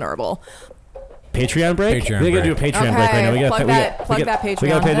vulnerable. Patreon break. Patreon we gotta do a break. Patreon break right now. We gotta Plug that We gotta Patreon.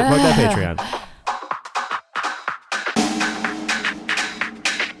 plug that Patreon.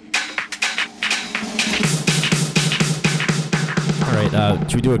 All right.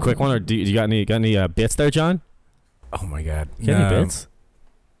 Should we do a quick one, or do you got any bits there, John? Oh my god. You got any bits?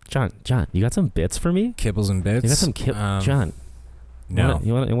 John, you got some bits for me? Kibbles and bits. You got some John. No.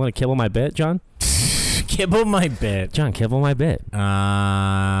 You want to kibble my bit, John? Kibble my bit. John, kibble my bit.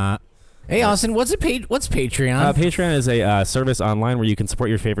 Hey Austin, what's Patreon? Patreon is a service online where you can support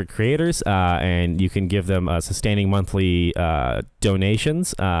your favorite creators, and you can give them sustaining monthly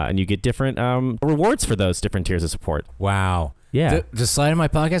donations, and you get different rewards for those different tiers of support. Wow. Yeah. Does Slide in My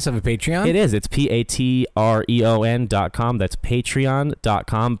Podcast have a Patreon? It is. It's patreon.com. That's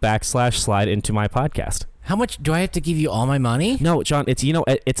patreon.com/slide into my podcast. How much do I have to give you all my money? No, John,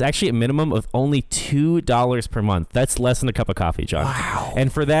 it's actually a minimum of only $2 per month. That's less than a cup of coffee, John. Wow.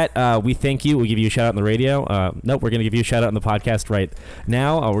 And for that, we thank you. We give you a shout out on the radio. Nope, we're going to give you a shout out on the podcast right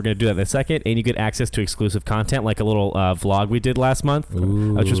now. We're going to do that in a second. And you get access to exclusive content, like a little vlog we did last month,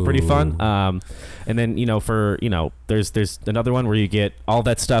 which was pretty fun. And then, there's another one where you get all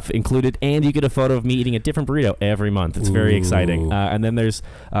that stuff included, and you get a photo of me eating a different burrito every month. It's very exciting. And then there's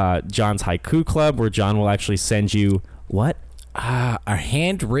John's Haiku Club, where John will actually send you what? A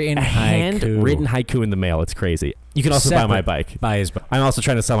handwritten A handwritten haiku in the mail. It's crazy. You can also buy my bike. Buy his bike. I'm also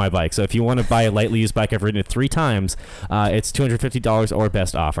trying to sell my bike. So if you want to buy a lightly used bike, I've ridden it 3 times. It's $250 or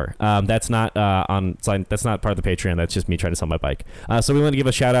best offer. That's not that's not part of the Patreon. That's just me trying to sell my bike. So we want to give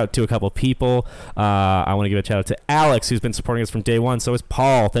a shout out to a couple people. I want to give a shout out to Alex, who's been supporting us from day one. So is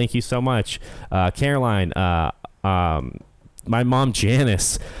Paul. Thank you so much. Caroline. My mom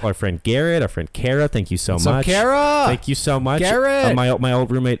Janice, our friend Garrett, our friend Kara. Thank you so What's much. up, Kara? Thank you so much, Garrett. my old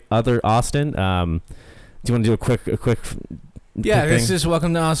roommate, other Austin. Do you want to do a quick? Yeah, quick this thing? is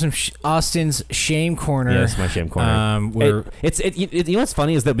welcome to Austin's Shame Corner. Yes, my shame corner. Where You know what's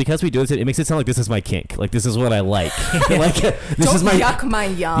funny is that because we do this, it makes it sound like this is my kink. Like this is what I like. Like this Don't is my yuck my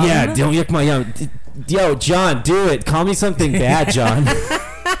yum. Yeah, don't yuck my yum. Yo, John, do it. Call me something bad, John.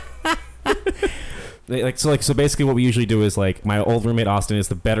 So basically what we usually do is like my old roommate Austin is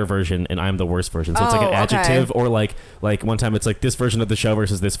the better version and I'm the worst version. So it's like an Oh, okay. adjective or like one time it's like this version of the show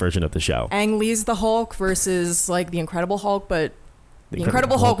versus this version of the show. Ang Lee's the Hulk versus like the Incredible Hulk, but The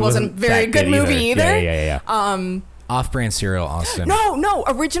Incredible Hulk wasn't a very that good movie either. Yeah. Off-brand cereal, Austin. No,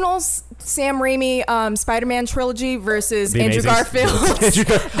 originals, Sam Raimi, Spider-Man trilogy versus The Andrew Amazing- Garfield.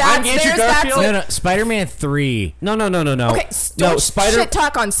 I'm Andrew Garfield? No, Spider-Man 3. No. Okay, No, Spider. shit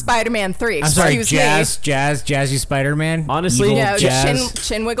talk on Spider-Man 3. I'm sorry, Excuse me. Jazzy Spider-Man. Honestly, Evil Yeah, jazz.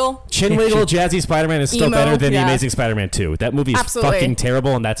 chin wiggle. Chinwiggle Jazzy Spider-Man is still Emo, better than yeah. the Amazing Spider-Man 2. That movie is Absolutely. fucking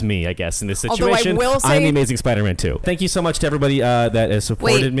terrible, and that's me, I guess, in this Although I situation. will I'm say- the Amazing Spider-Man 2. Thank you so much to everybody that has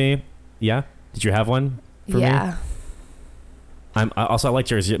supported me. Yeah? Did you have one for me? Yeah. I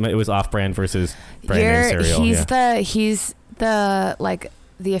liked yours. It was off-brand versus brand name cereal. He's the like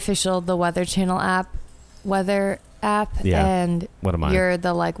the official The Weather Channel weather app, Yeah. and What am I? you're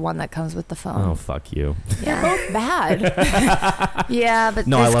the like one that comes with the phone. Oh, fuck you. They're both bad. Yeah, but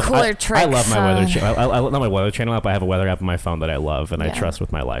No, there's cooler tricks. I love my weather channel. Not my weather channel app. I have a weather app on my phone that I love and I Yeah. trust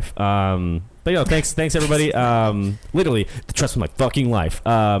with my life. But thanks everybody. Literally, the trust with my fucking life.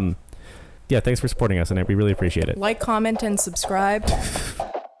 Yeah, thanks for supporting us, and we really appreciate it. Like, comment, and subscribe.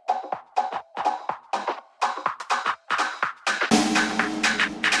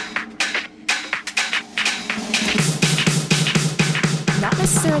 Not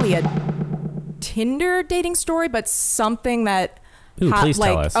necessarily a Tinder dating story, but something that Ooh, please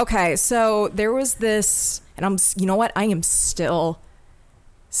tell us. Okay, so there was this, and you know what? I am still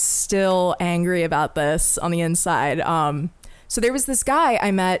angry about this on the inside. So there was this guy I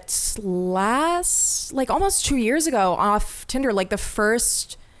met almost 2 years ago off Tinder, like the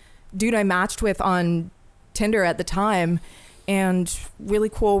first dude I matched with on Tinder at the time, and really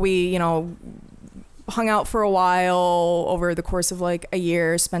cool. We, hung out for a while over the course of like a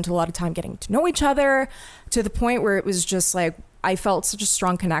year, spent a lot of time getting to know each other to the point where it was just like, I felt such a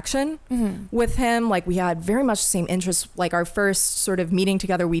strong connection with him. Like we had very much the same interests. Like our first sort of meeting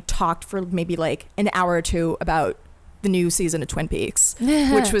together, we talked for maybe like an hour or two about the new season of Twin Peaks,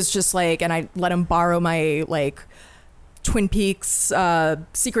 which was just like, and I let him borrow my like Twin Peaks,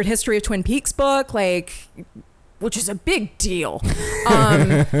 Secret History of Twin Peaks book, like, which is a big deal.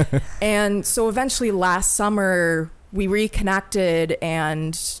 And so eventually last summer we reconnected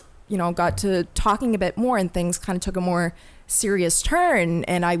and, got to talking a bit more, and things kind of took a more serious turn.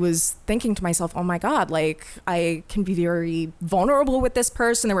 And I was thinking to myself, oh my God, like I can be very vulnerable with this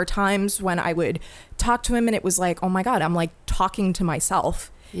person. There were times when I would talk to him and it was like, oh my God, I'm like talking to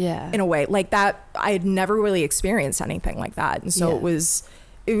myself. Yeah. In a way like that. I had never really experienced anything like that. And so Yeah.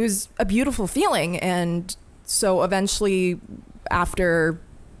 it was a beautiful feeling. And so eventually after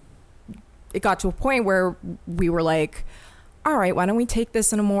it got to a point where we were like, all right, why don't we take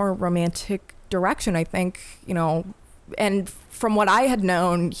this in a more romantic direction? I think, and from what I had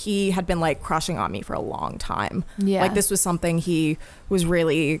known, he had been like crushing on me for a long time. Yeah. Like this was something he was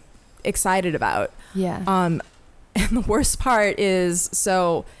really excited about. Yeah. And the worst part is,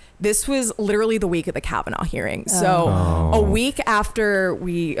 so this was literally the week of the Kavanaugh hearing. So Oh. a week after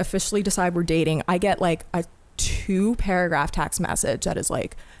we officially decide we're dating, I get like a 2-paragraph text message that is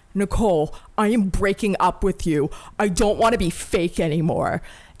like, Nicole, I am breaking up with you. I don't want to be fake anymore.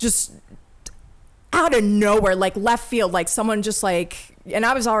 Just out of nowhere, like left field, like someone just like, and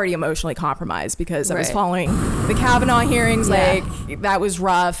I was already emotionally compromised because I was Right. following the Kavanaugh hearings. Yeah. Like that was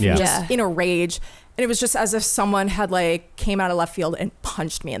rough. Yeah. Just Yeah. in a rage. And it was just as if someone had like came out of left field and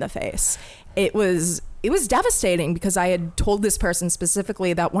punched me in the face. It was devastating because I had told this person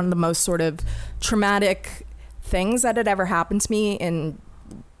specifically that one of the most sort of traumatic things that had ever happened to me in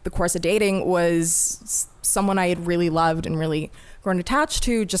the course of dating was someone I had really loved and really grown attached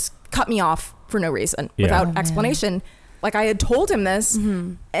to just cut me off for no reason Yeah. without Oh, man. explanation. Like I had told him this,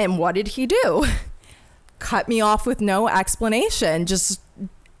 and what did he do? Cut me off with no explanation.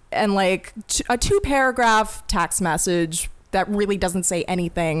 And like a 2-paragraph text message that really doesn't say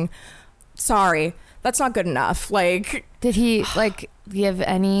anything. Sorry, that's not good enough. Like, Did he like give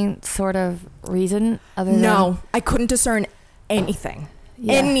any sort of reason other than no, I couldn't discern anything.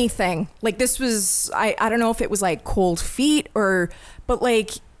 Yeah. Anything. Like this was, I don't know if it was like cold feet but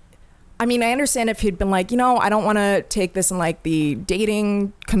like, I mean, I understand if he'd been like, I don't want to take this in like the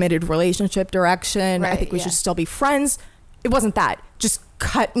dating committed relationship direction. I Right, think we yeah. should still be friends. It wasn't that. Just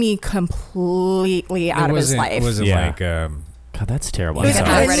cut me completely out of his life. It wasn't Yeah. like God, that's terrible. It I'm was Yeah.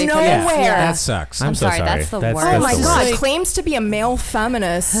 sorry. out of Ready for nowhere. this. Yeah. that sucks. I'm so sorry, sorry. that's the worst. Oh my the God! worst. Claims to be a male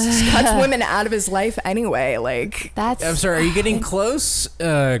feminist, cuts women out of his life anyway. Like, That's I'm sorry. Are you getting close?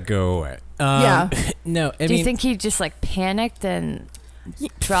 Go away. Yeah. No. I do mean, you think he just like panicked and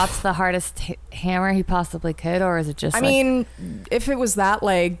drops the hardest hammer he possibly could, or is it just I mean, if it was that,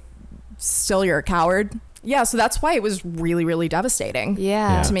 like, still you're a coward. Yeah. So that's why it was really, really devastating.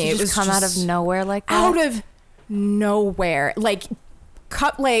 yeah, Yeah. To me, to it just was come out of just nowhere like that? Out of nowhere, like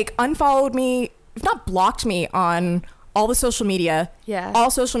unfollowed me, if not blocked me on all the social media. Yeah.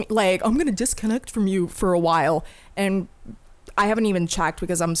 All social, like, I'm going to disconnect from you for a while. And I haven't even checked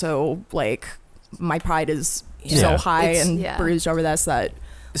because I'm so, like, my pride is so high and bruised over this that,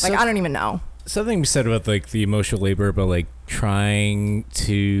 like, I don't even know. Something said about, like, the emotional labor about, like, getting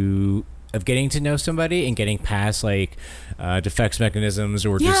to know somebody and getting past, like, defense mechanisms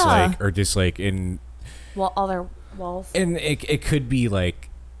or just like in... Well, all their walls. And it could be, like,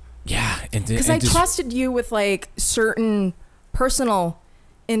 because I trusted you with, like, certain personal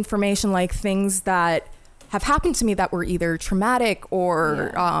information, like things that have happened to me that were either traumatic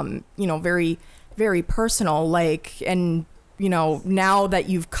or, very, very personal. Like, and, now that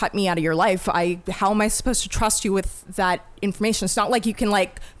you've cut me out of your life, how am I supposed to trust you with that information? It's not like you can,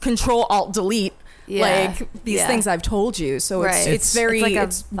 like, control, alt, delete. Like these things I've told you. So it's very,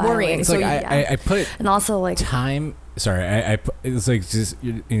 it's worrying. It's so like I put and also, like, time. Sorry, it's like just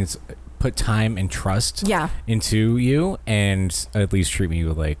it's put time and trust into you, and at least treat me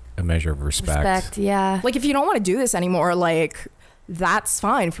with, like, a measure of respect. Like, if you don't want to do this anymore, like, that's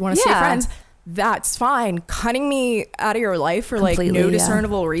fine. If you want to stay friends, that's fine. Cutting me out of your life for completely, like, no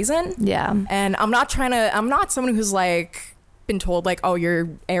discernible reason. And I'm not someone who's, like, been told, like, oh, you're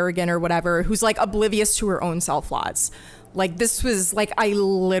arrogant or whatever, who's, like, oblivious to her own self-flaws. Like, this was, like, I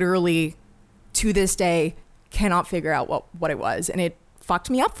literally to this day cannot figure out what it was, and it fucked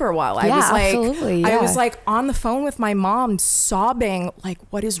me up for a while. I was like on the phone with my mom sobbing, like,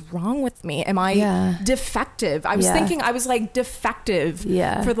 what is wrong with me? Am I defective? I was thinking I was, like, defective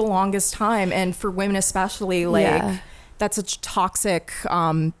for the longest time. And for women especially, like, that's such a toxic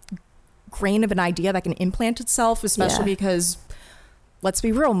grain of an idea that can implant itself, especially because, let's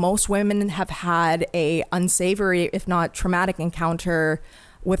be real, most women have had a unsavory, if not traumatic, encounter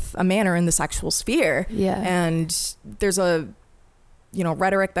with a man or in the sexual sphere. And there's a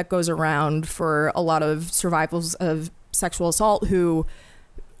rhetoric that goes around for a lot of survivors of sexual assault who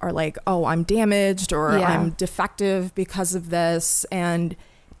are like, oh, I'm damaged or I'm defective because of this. And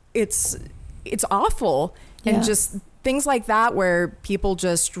it's awful. And just things like that where people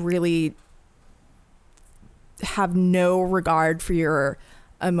just really have no regard for your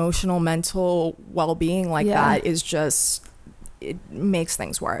emotional, mental well-being like that is just, it makes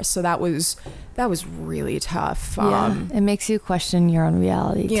things worse. So that was really tough. It makes you question your own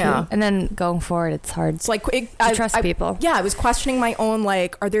reality too. And then going forward, it's hard. It's like to trust people. I was questioning my own,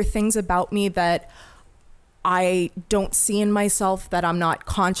 like, are there things about me that I don't see in myself that I'm not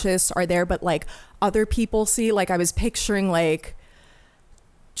conscious are there, but, like, other people see? Like, I was picturing, like,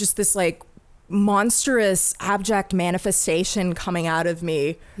 just this, like, monstrous abject manifestation coming out of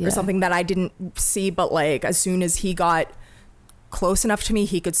me or something that I didn't see, but, like, as soon as he got close enough to me,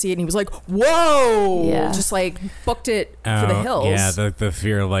 he could see it, and he was like, whoa, just, like, booked it for the hills. The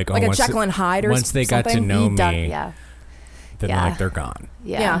fear of, like a Jekyll and Hyde or once they something. got to know me, then like, they're gone.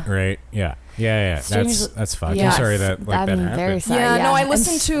 Right. That's fucked. I'm sorry that, like, that happened. Very sorry. No, I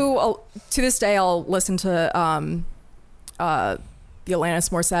listen to this day, I'll listen to the Alanis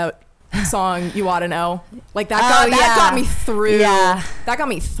Morissette song "You Ought to Know." Like, that got me through. That got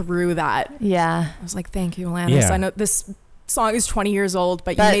me through that. I was like, thank you, Alanis. I know this song is 20 years old,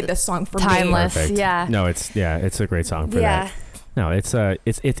 but you made this song for timeless. me. Timeless. No, it's a great song for that. No, it's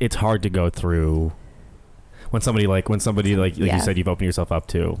hard to go through when somebody like you said, you've opened yourself up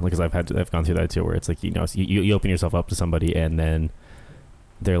to, because I've gone through that too, where it's like, you open yourself up to somebody and then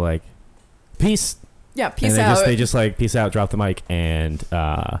they're like, peace. Peace out. They just like, peace out, drop the mic. And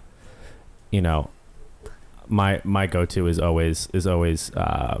my go-to is always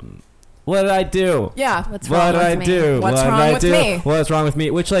what did I do? What's wrong with me? What's wrong with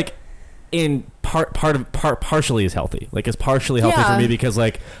me? Which, like, in partially is healthy. Like, it's partially healthy for me because,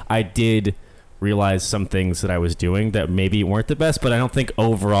 like, I did realize some things that I was doing that maybe weren't the best, but I don't think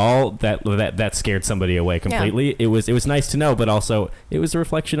overall that scared somebody away completely. It was nice to know, but also it was a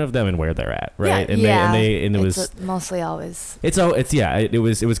reflection of them and where they're at, right? It was mostly always. It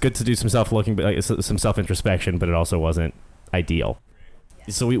was good to do some self-looking, some self-introspection, but it also wasn't ideal.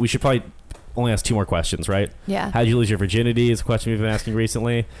 So we should probably only ask 2 more questions, right? How'd you lose your virginity is a question we've been asking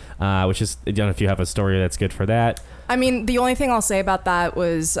recently, which is, I don't know if you have a story that's good for that. I mean, the only thing I'll say about that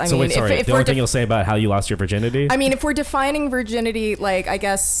was, the only thing you'll say about how you lost your virginity? I mean, if we're defining virginity, like, I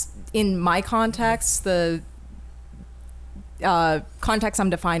guess in my context, the context I'm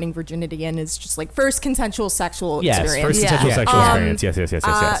defining virginity in is just, like, first consensual sexual experience. Yes, first consensual sexual experience.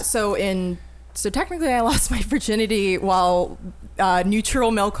 Yes. So technically I lost my virginity while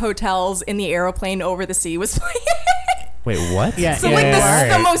Neutral Milk Hotels in the Aeroplane Over the Sea was playing. Wait, what? Yeah, So yeah, like yeah, this all is the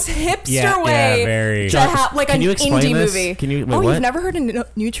right. most hipster Yeah, way very. to have like Can an you explain indie this? movie. Can you? Wait, Oh, what? you've never heard of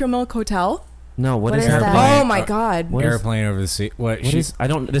Nutrimilk Hotel? No, what What is is that? that? Oh my god. What is- Airplane over the sea. What? What is? I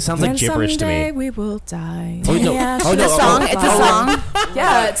don't. This sounds like And gibberish to someday me. we will die. Oh, no. Yeah, Oh, It's no. a song. It's a song.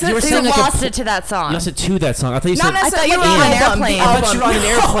 Yeah, it's You were So saying you like a- lost it to that song. You said to that song. I thought you not said. necessarily. you were the on an album, airplane. the I thought you were on an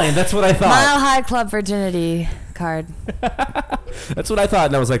album. airplane. That's what I thought. Mile High Club virginity card. That's what I thought,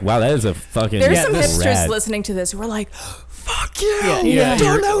 and I was like, wow, that is a fucking. There's Yeah, some this- hipsters rad. listening to this who are like, "Fuck you! Yeah, You yeah, don't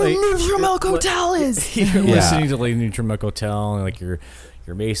you're know like- what Nutrimilk Hotel is." You're Yeah. listening to like Nutrimilk Hotel and like your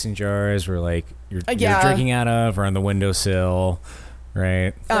mason jars were like you're Yeah. drinking out of or on the windowsill,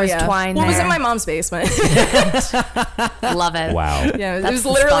 right? Oh There's yeah, twine Well, it was there. in my mom's basement. Love it. Wow. Yeah, it That's was the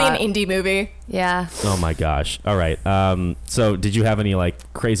literally spot. an indie movie. Yeah. Oh my gosh. All right. So did you have any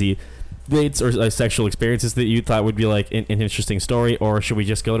like crazy dates or sexual experiences that you thought would be like an interesting story, or should we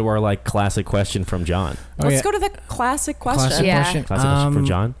just go to our like classic question from John? Oh, Let's yeah. go to the classic question. Classic Yeah. question. Classic question from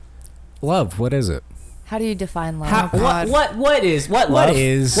John. Love. What is it? How do you define love? How- God. What is What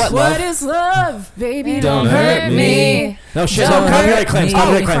is? What is love, baby? Don't hurt me. No shit. Don't No copyright hurt claims. me.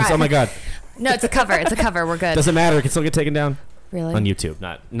 Copyright Oh, claims. crap. Oh my god. No, it's a cover. It's a cover. We're good. Doesn't matter. It can still get taken down Really? on YouTube,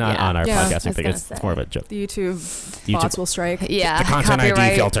 not Yeah. on our Yeah. podcasting I thing. was It's gonna more of say. a joke. The YouTube YouTube. bots will strike. Yeah. The content ID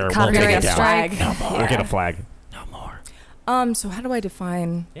copyright- filter will take copyright it down. strike. We'll get a flag. No more. So how do I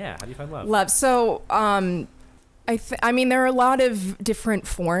define Yeah. How do you find love? love? So, I mean, there are a lot of different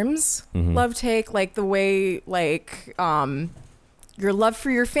forms Mhm. love take, like the way, like, your love for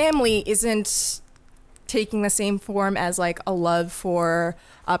your family isn't taking the same form as like a love for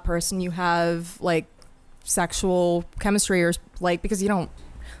a person you have like sexual chemistry or like, because you don't,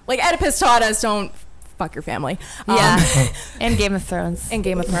 like Oedipus taught us, don't fuck your family. Yeah. And Game of Thrones. In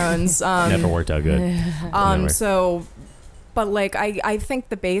Game of Thrones. Never worked out good. Never. So, but like, I think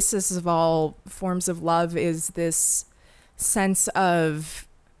the basis of all forms of love is this sense of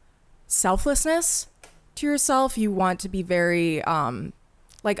selflessness to yourself. You want to be very,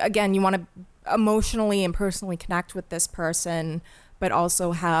 like, again, you want to emotionally and personally connect with this person, but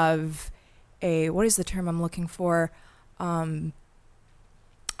also have what is the term I'm looking for? I'm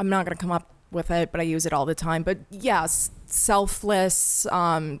not going to come up with it, but I use it all the time. But yes, selfless,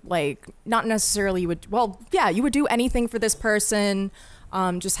 like not necessarily you would do anything for this person,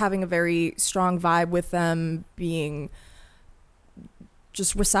 just having a very strong vibe with them, being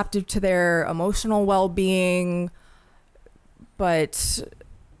just receptive to their emotional well-being. But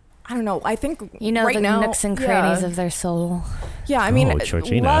I don't know. I think You know right the now, nooks and crannies of their soul. yeah, I mean, Oh,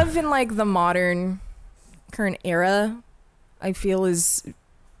 Georgina. love in like the modern current era, I feel is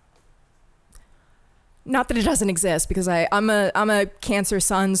not that it doesn't exist, because I'm a Cancer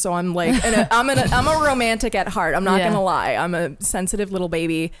sun, so I'm like I'm a romantic at heart. I'm not Yeah. gonna lie. I'm a sensitive little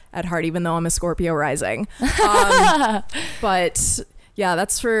baby at heart, even though I'm a Scorpio rising. But yeah,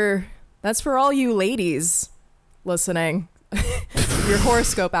 that's for all you ladies listening. Your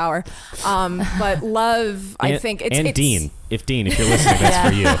horoscope hour. But love, I think it's Dean. If you're listening, that's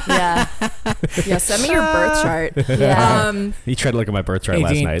for you. Yeah. Yeah, send me your birth chart. Yeah. He tried to look at my birth chart Hey,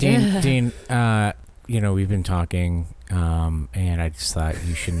 last Dean, night. Dean, you know, we've been talking, and I just thought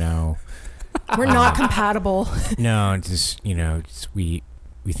you should know. We're not compatible. No, just we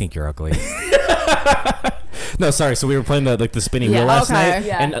think you're ugly. No, sorry. So we were playing the spinning Yeah, wheel last okay. night,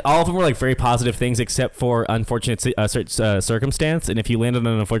 Yeah. and all of them were like very positive things, except for unfortunate circumstance. And if you landed on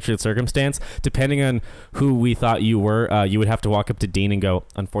an unfortunate circumstance, depending on who we thought you were, you would have to walk up to Dean and go,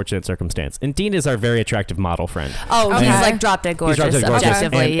 "Unfortunate circumstance." And Dean is our very attractive model friend. Oh, Okay. he's like drop dead gorgeous. He's drop dead gorgeous.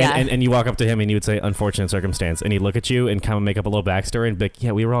 Objectively, and, yeah. and you walk up to him and you would say, "Unfortunate circumstance," and he'd look at you and kind of make up a little backstory and be like,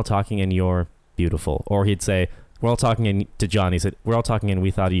 "Yeah, we were all talking and you're beautiful," or he'd say, "We're all talking," and to John, he said, "We're all talking and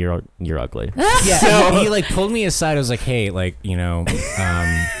we thought you're ugly." Yeah, he like pulled me aside. I was like, "Hey, like, you know,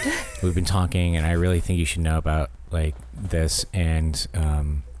 we've been talking, and I really think you should know about like this, and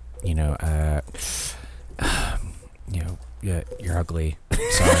you know, yeah, you're ugly.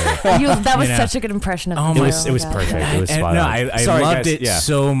 Sorry." That was You know. such a good impression of Oh him. my- it was God. perfect. It was And spot no, on. I Sorry, loved guys. it Yeah.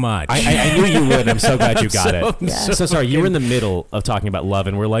 so much. I knew you would. I'm so glad you got it. I'm So sorry, you were in the middle of talking about love,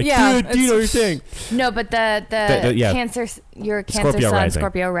 and we're like, Yeah, "Dude, do you know your thing?" No, but the yeah. Cancer, your Cancer Scorpio sun, rising.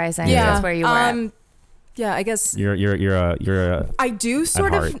 Scorpio rising. Yeah. That's where you were. at. Yeah, I guess You're a I do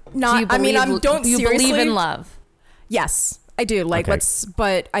sort heart. of not. Do I mean, believe- don't do you seriously believe in love? Yes, I do. Like, Okay.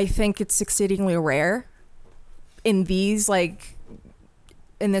 but I think it's exceedingly rare in these like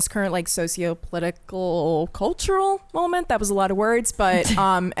in this current like socio-political cultural moment. That was a lot of words, but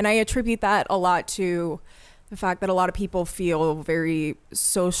and I attribute that a lot to the fact that a lot of people feel very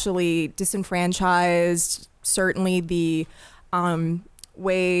socially disenfranchised. Certainly the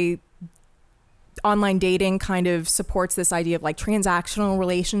way online dating kind of supports this idea of like transactional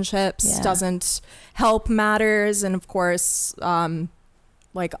relationships, Yeah. doesn't help matters. And of course,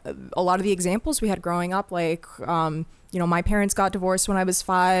 like a lot of the examples we had growing up, like, you know, my parents got divorced when I was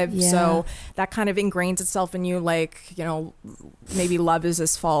 5. Yeah. So that kind of ingrains itself in you, like, you know, maybe love is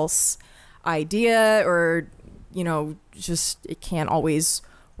this false idea, or, you know, just it can't always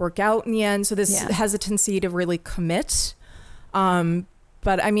work out in the end. So this Yeah. hesitancy to really commit.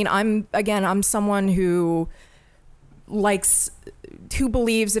 But I mean, I'm someone who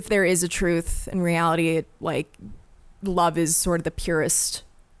believes if there is a truth in reality, like love is sort of the purest,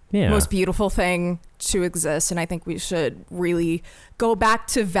 most beautiful thing to exist. And I think we should really go back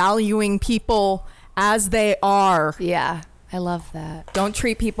to valuing people as they are. Yeah, I love that. Don't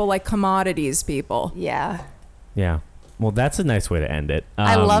treat people like commodities, people. Yeah. Yeah. Well, that's a nice way to end it.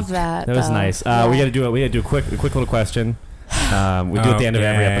 I love that. That was though. nice. Yeah. We got to do it. We got to do a quick little question. We do it at the end of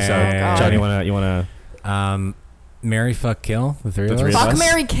every episode. God. John, you wanna? Marry, fuck, kill. The three The of three us. of Fuck, us?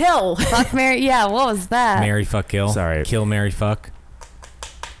 marry, kill. Fuck, Mary. Yeah, what was that? Marry, fuck, kill. Sorry. Kill, marry, fuck.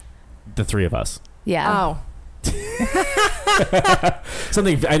 The three of us. Yeah. Oh.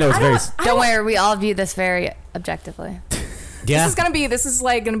 Something I know it's very. Don't worry, we all view this very objectively. Yeah. This is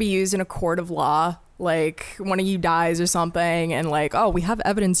like gonna be used in a court of law. Like one of you dies or something, and like, oh, we have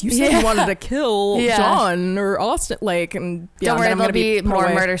evidence. You said Yeah. you wanted to kill Yeah. John or Austin. Like, and yeah, Don't worry, then I'm there'll gonna be put more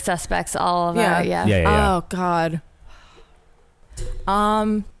away. murder suspects all of Yeah. our Yeah. Oh God.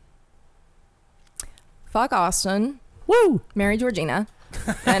 Fuck Austin. Woo. Marry Georgina.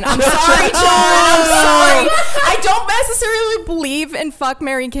 And I'm sorry, John. I'm sorry. I don't necessarily believe in fuck,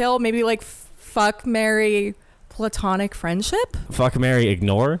 marry, kill. Maybe like fuck, marry, platonic friendship. Fuck, marry,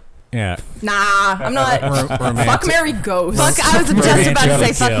 ignore. Yeah. Nah, I'm not. Fuck, marry, ghost. Fuck, I was just about to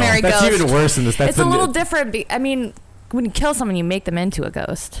say fuck, kill. marry, That's ghost. even worse than this. That's It's a the- little different. I mean, when you kill someone, you make them into a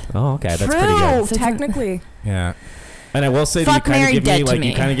ghost. Oh, okay. That's True, pretty good. So technically. Yeah. And I will say, that you Fuck, kind of marry, give me dead to like you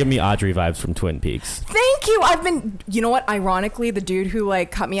me. kind of give me Audrey vibes from Twin Peaks. Thank you. I've been. You know what? Ironically, the dude who like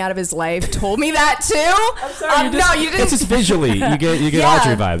cut me out of his life told me that too. I'm sorry. No, you didn't. It's just visually you get Yeah.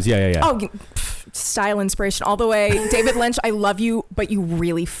 Audrey vibes. Yeah. Oh, style inspiration all the way. David Lynch, I love you, but you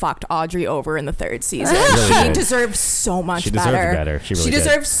really fucked Audrey over in the 3rd season. Really She did. deserves so much She better. deserved better. She really did.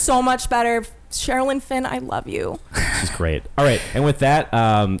 deserves so much better. Sherilyn Finn, I love you. She's great. All right, and with that,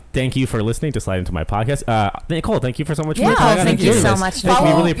 thank you for listening to Slide Into My Podcast. Nicole, thank you for so much for Yeah, coming on thank and you doing so this. much, Thank you. We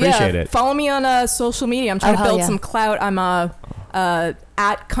Nicole. really appreciate it. Follow me on social media. I'm trying to hell build yeah. some clout. I'm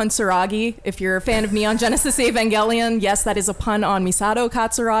at Katsuragi. If you're a fan of Neon Genesis Evangelion, yes, that is a pun on Misato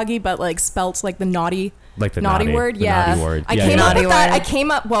Katsuragi, but like spelt like the naughty. Like the naughty word, the yeah. naughty word. I Yeah, came yeah. up with Naughty that. word. I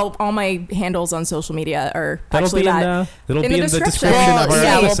came up. Well, all my handles on social media are That'll actually be in that. that'll in be the in the description. description of our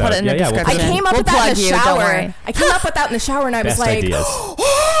Yeah, we'll episode. put it in the we'll put I description. came up We'll with that in plug the you, don't shower. worry. I came up with that in the shower, and I was Best like, ideas.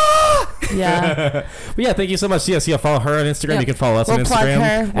 Yeah. But yeah, thank you so much. Yes, yeah, follow her on Instagram. Yep. You can follow us We'll on plug Instagram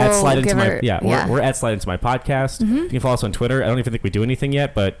her. at We'll Slide Into give My. her- Yeah, yeah. We're at Slide Into My Podcast. You can follow us on Twitter. I don't even think we do anything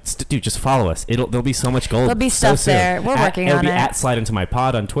yet, but dude, just follow us. There'll be so much gold. There'll be so stuff soon. there. We're working it'll on be it. at Slide Into My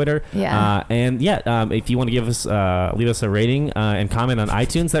Pod on Twitter. Yeah. And yeah, if you want to give us leave us a rating and comment on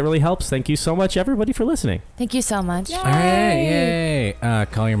iTunes, that really helps. Thank you so much, everybody, for listening. Thank you so much. All right. Yay.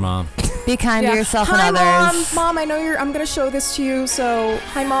 Call your mom. Be kind to yourself hi, and others. Mom, I know I'm gonna show this to you. So,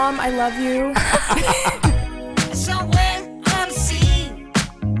 hi, Mom, I love you.